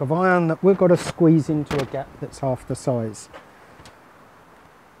old chunk of iron that we've got to squeeze into a gap that's half the size.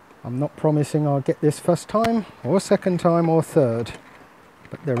 I'm not promising I'll get this first time, or second time, or third.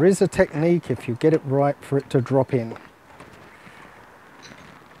 But there is a technique, if you get it right, for it to drop in.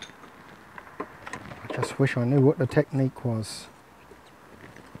 I just wish I knew what the technique was.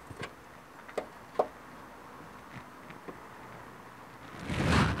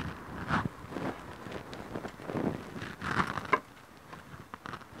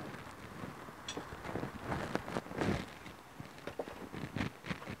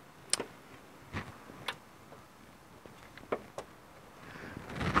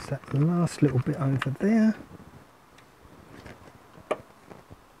 that last little bit over there.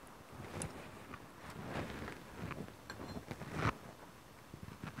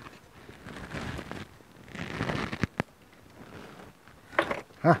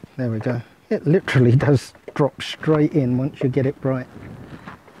 Ah, there we go. It literally does drop straight in once you get it right.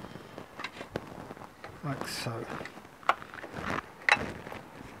 Like so.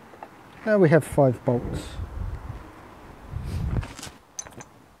 Now we have 5 bolts.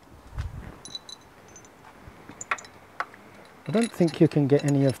 I don't think you can get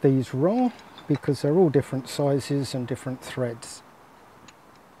any of these wrong because they're all different sizes and different threads.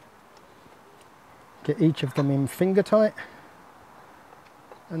 Get each of them in finger tight,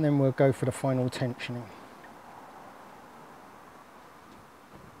 and then we'll go for the final tensioning.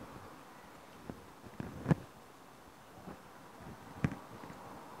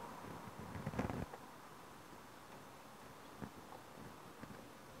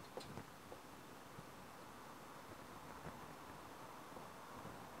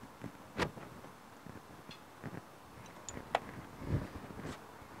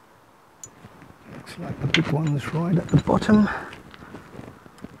 Looks like the big one's right at the bottom.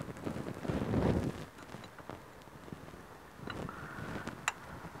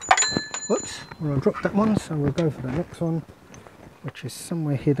 Whoops, well I dropped that one, so we'll go for the next one, which is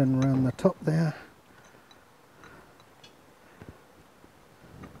somewhere hidden around the top there.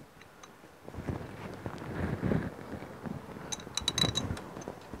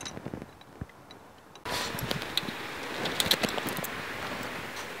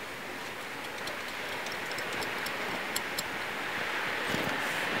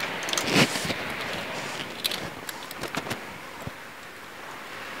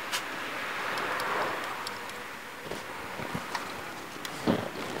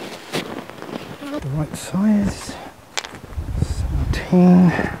 The right size, 17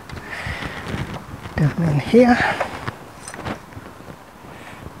 down in here.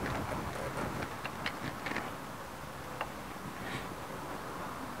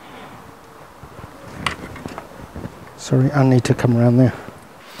 Sorry, I need to come around there.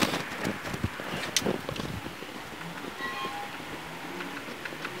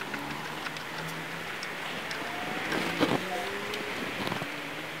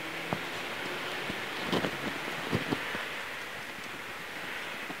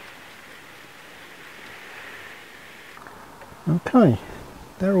 Okay,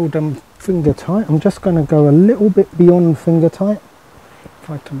 they're all done finger tight. I'm just going to go a little bit beyond finger tight if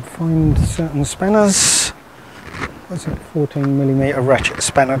I can find certain spanners. Where's that 14mm ratchet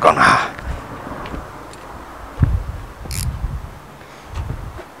spanner gone?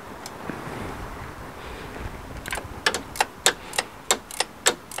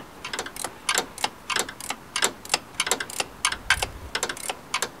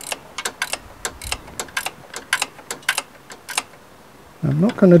 I'm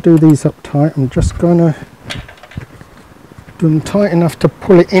not going to do these up tight, I'm just going to do them tight enough to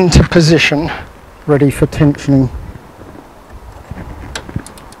pull it into position, ready for tensioning.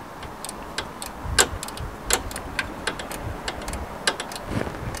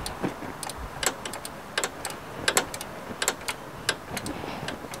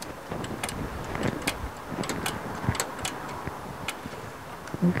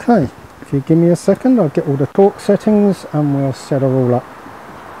 Okay, if you give me a second, I'll get all the torque settings and we'll set her all up.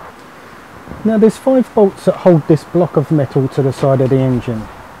 Now there's 5 bolts that hold this block of metal to the side of the engine.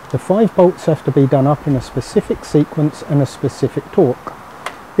 The 5 bolts have to be done up in a specific sequence and a specific torque.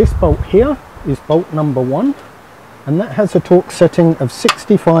 This bolt here is bolt number 1, and that has a torque setting of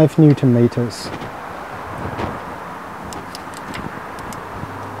 65 Newton meters.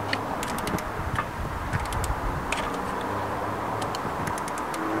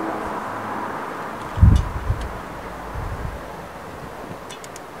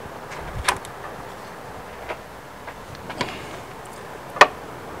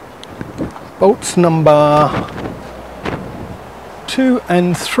 Bolts number 2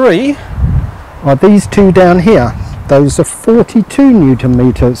 and 3 are these two down here. Those are 42 Newton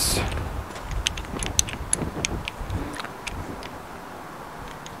meters.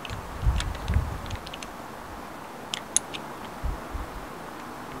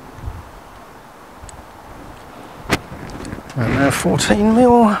 And they're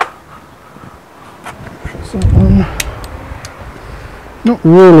 14mm. That one. Not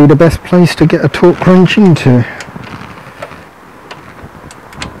really the best place to get a torque wrench into.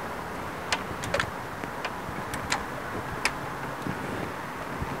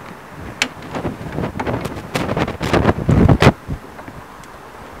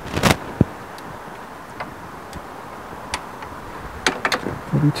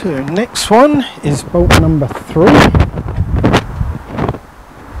 42. Next one is bolt number 3.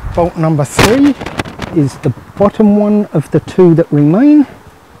 Bolt number 3 is the bottom one of the 2 that remain,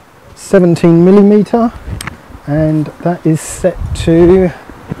 17mm, and that is set to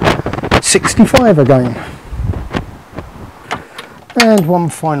 65 again. And one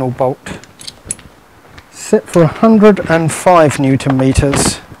final bolt, set for 105 Newton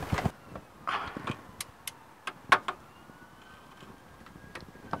meters.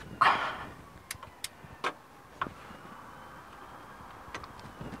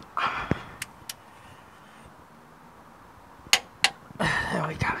 There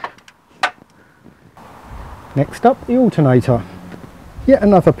we go. Next up, the alternator. Yet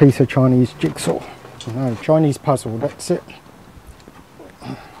another piece of Chinese jigsaw. No, Chinese puzzle, that's it.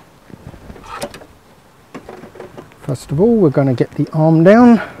 First of all, we're going to get the arm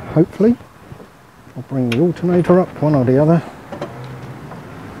down, hopefully. I'll bring the alternator up, one or the other.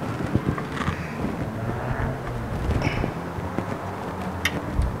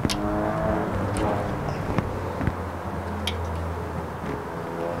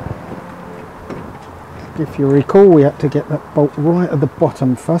 If you recall, we had to get that bolt right at the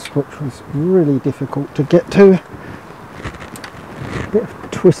bottom first, which was really difficult to get to. A bit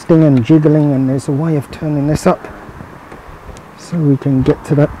of twisting and jiggling, and there's a way of turning this up so we can get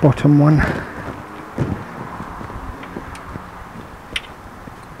to that bottom one.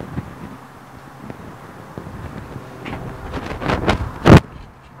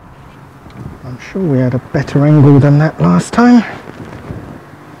 I'm sure we had a better angle than that last time.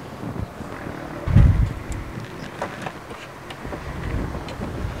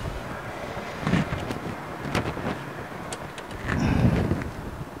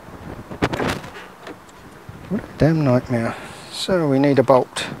 What a damn nightmare. So we need a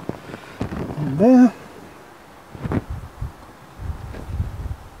bolt in there.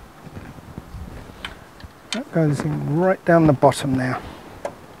 That goes in right down the bottom now.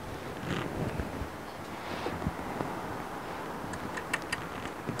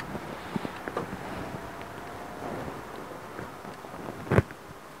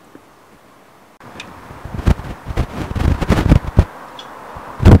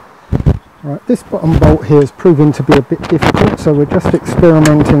 Right, this bottom bolt here is proving to be a bit difficult, so we're just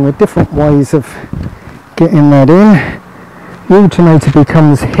experimenting with different ways of getting that in. The alternator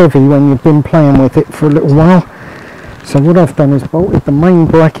becomes heavy when you've been playing with it for a little while, so what I've done is bolted the main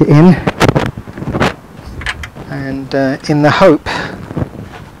bracket in, and in the hope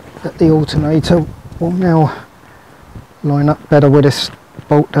that the alternator will now line up better with this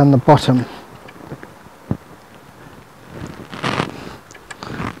bolt down the bottom.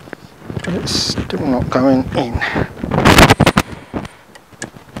 But it's still not going in.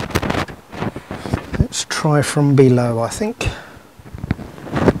 Let's try from below, I think.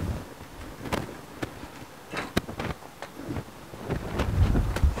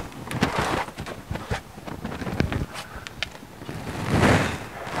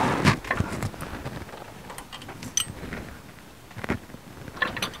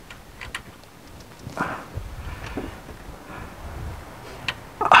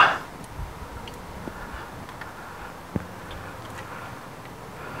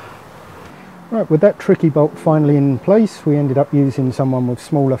 Right, with that tricky bolt finally in place, we ended up using someone with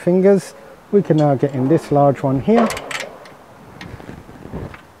smaller fingers. We can now get in this large one here,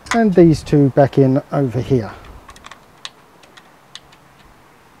 and these two back in over here.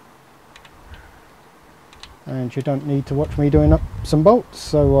 And you don't need to watch me doing up some bolts,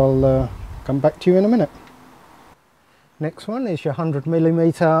 so I'll come back to you in a minute. Next one is your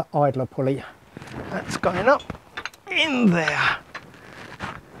 100mm idler pulley. That's going up in there.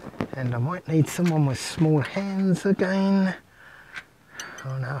 And I might need someone with small hands again.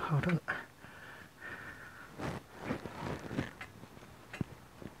 Oh no, hold on.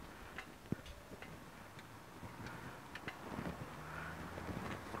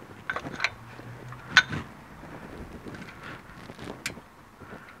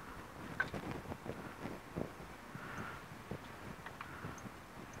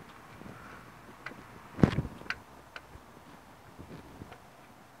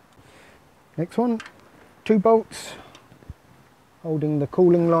 Next one, 2 bolts holding the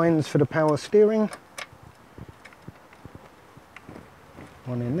cooling lines for the power steering.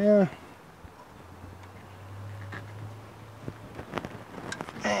 One in there.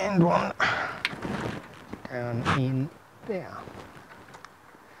 And one down in there.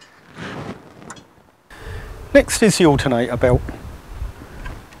 Next is the alternator belt.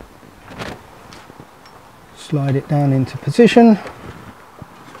 Slide it down into position.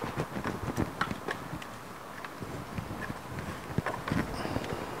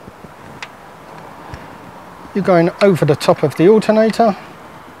 you're going over the top of the alternator,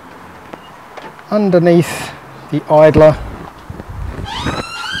 underneath the idler,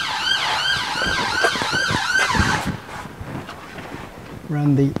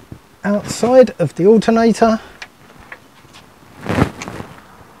 around the outside of the alternator,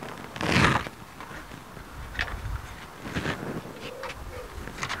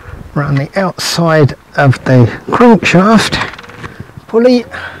 around the outside of the crankshaft pulley,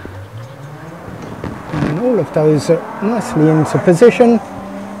 and all of those are nicely into position.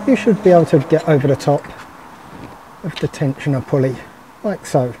 You should be able to get over the top of the tensioner pulley, like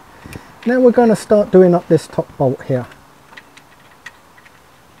so. Now we're going to start doing up this top bolt here.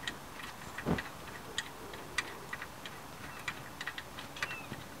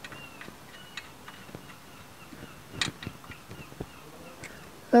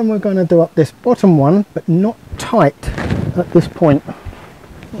 And we're going to do up this bottom one, but not tight at this point.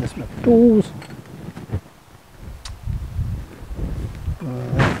 There's my tools.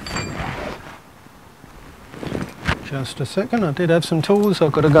 Just a second, I did have some tools,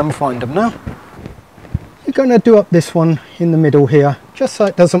 I've got to go and find them now. You're going to do up this one in the middle here, just so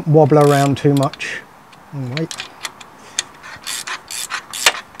it doesn't wobble around too much. And wait.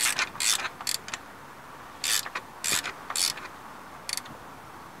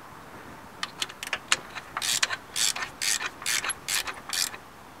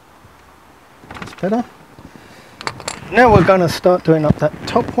 That's better. Now we're going to start doing up that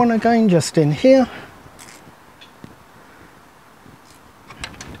top one again, just in here.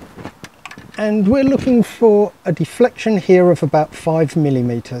 And we're looking for a deflection here of about 5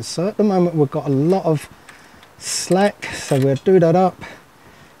 millimeters. So at the moment we've got a lot of slack, so we'll do that up.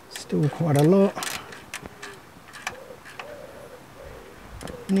 Still quite a lot.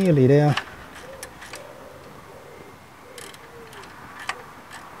 Nearly there.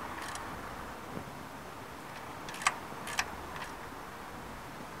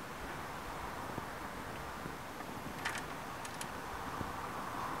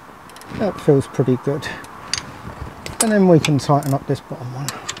 That feels pretty good. And then we can tighten up this bottom one.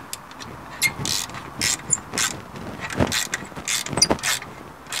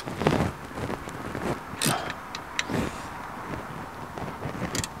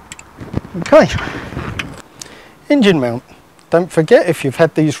 Okay. Engine mount. Don't forget, if you've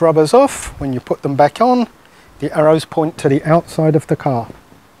had these rubbers off, when you put them back on, the arrows point to the outside of the car.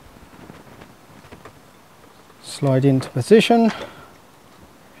 Slide into position.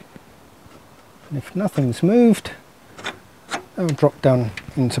 And if nothing's moved, they'll drop down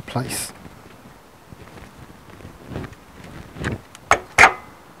into place.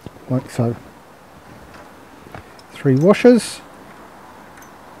 Like so. 3 washers,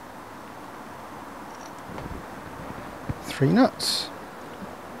 3 nuts.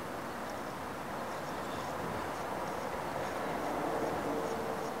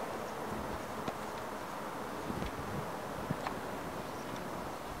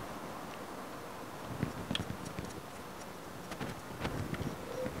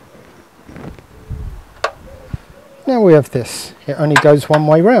 Now we have this. It only goes one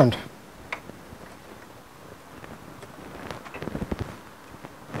way round.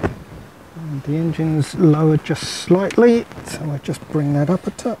 And the engine's lowered just slightly, so I'll just bring that up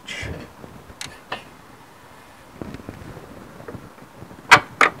a touch.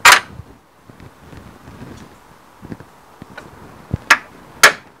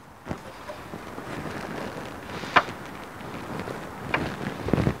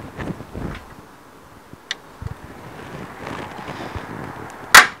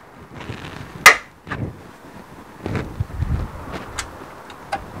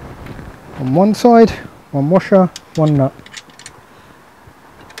 On one side, 1 washer, 1 nut.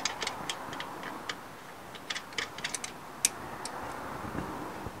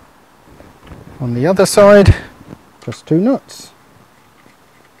 On the other side, just 2 nuts.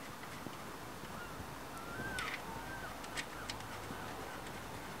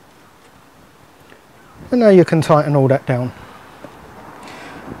 And now you can tighten all that down.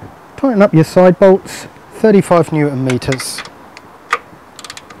 Tighten up your side bolts, 35 Newton meters.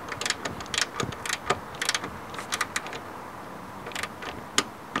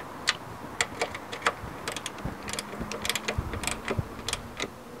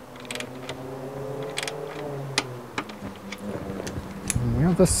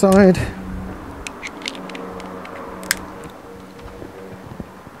 Other side.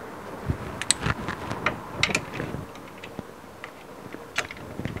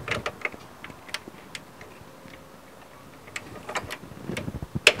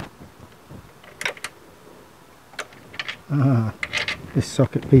 This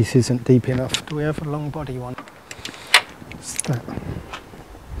socket piece isn't deep enough. Do we have a long body one? What's that?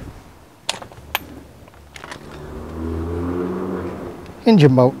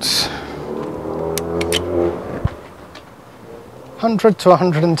 Engine bolts. 100 to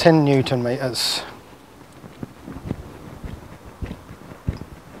 110 Newton meters.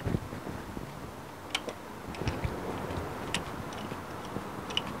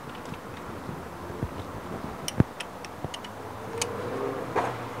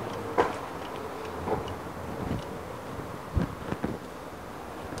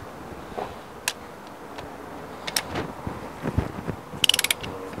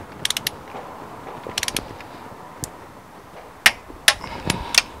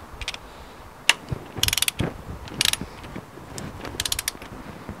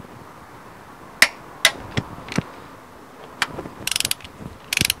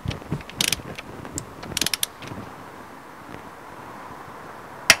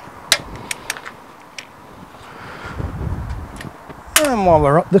 And while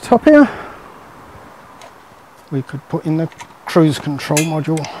we're up the top here, we could put in the cruise control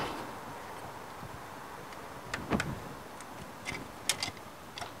module.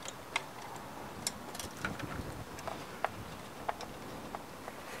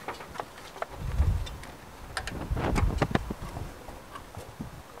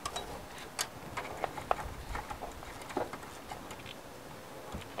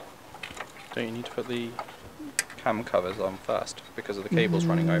 Don't you need to put the cam covers on first because of the cables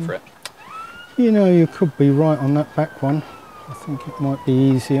running over it? You know, you could be right on that back one. I think it might be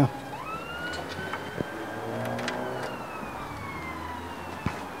easier.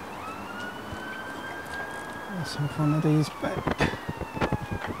 Let's have one of these back.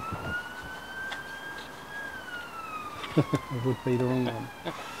 It would be the wrong one.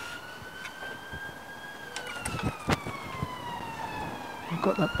 You've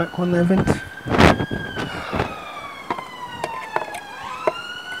got that back one there, Vince?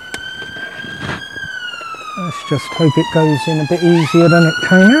 Let's just hope it goes in a bit easier than it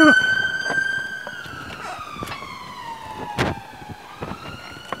came out.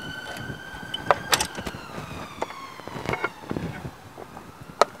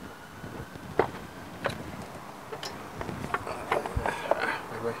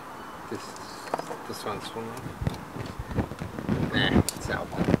 Wait. This one's one. Nah, it's out.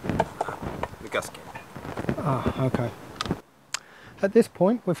 The gasket. Ah, okay. At this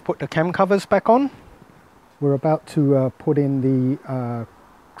point, we've put the cam covers back on. We're about to put in the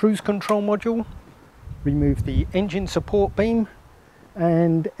cruise control module, remove the engine support beam,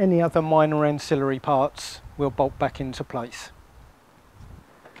 and any other minor ancillary parts we'll bolt back into place.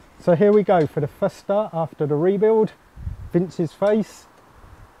 So here we go for the first start after the rebuild. Vince's face.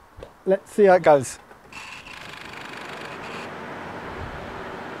 Let's see how it goes.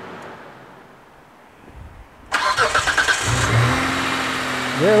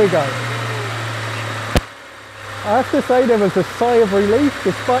 There we go. I have to say there was a sigh of relief,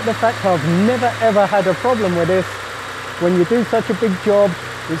 despite the fact I've never ever had a problem with this. When you do such a big job,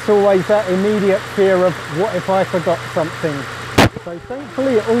 it's always that immediate fear of what if I forgot something. So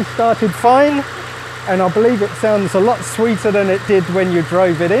thankfully it all started fine, and I believe it sounds a lot sweeter than it did when you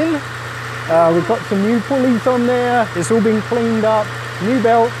drove it in. We've got some new pulleys on there, it's all been cleaned up, new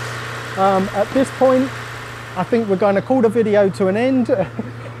belts. At this point, I think we're going to call the video to an end.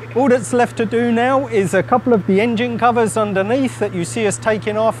 All that's left to do now is a couple of the engine covers underneath that you see us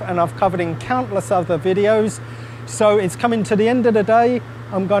taking off, and I've covered in countless other videos. So it's coming to the end of the day.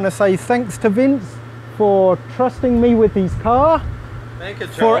 I'm going to say thanks to Vince for trusting me with his car,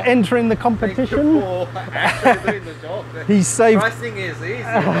 for entering the competition. Thank you for actually doing the job. He saved. Pricing is easy,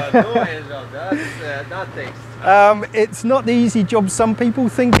 but doing the job, that takes. It's not the easy job some people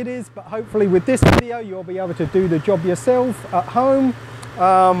think it is, but hopefully with this video you'll be able to do the job yourself at home.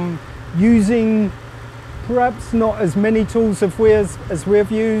 Using perhaps not as many tools as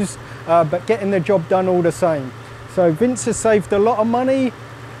we've used, but getting the job done all the same. So Vince has saved a lot of money.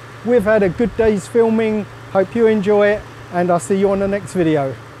 We've had a good day's filming. Hope you enjoy it, and I'll see you on the next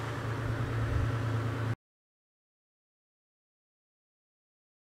video.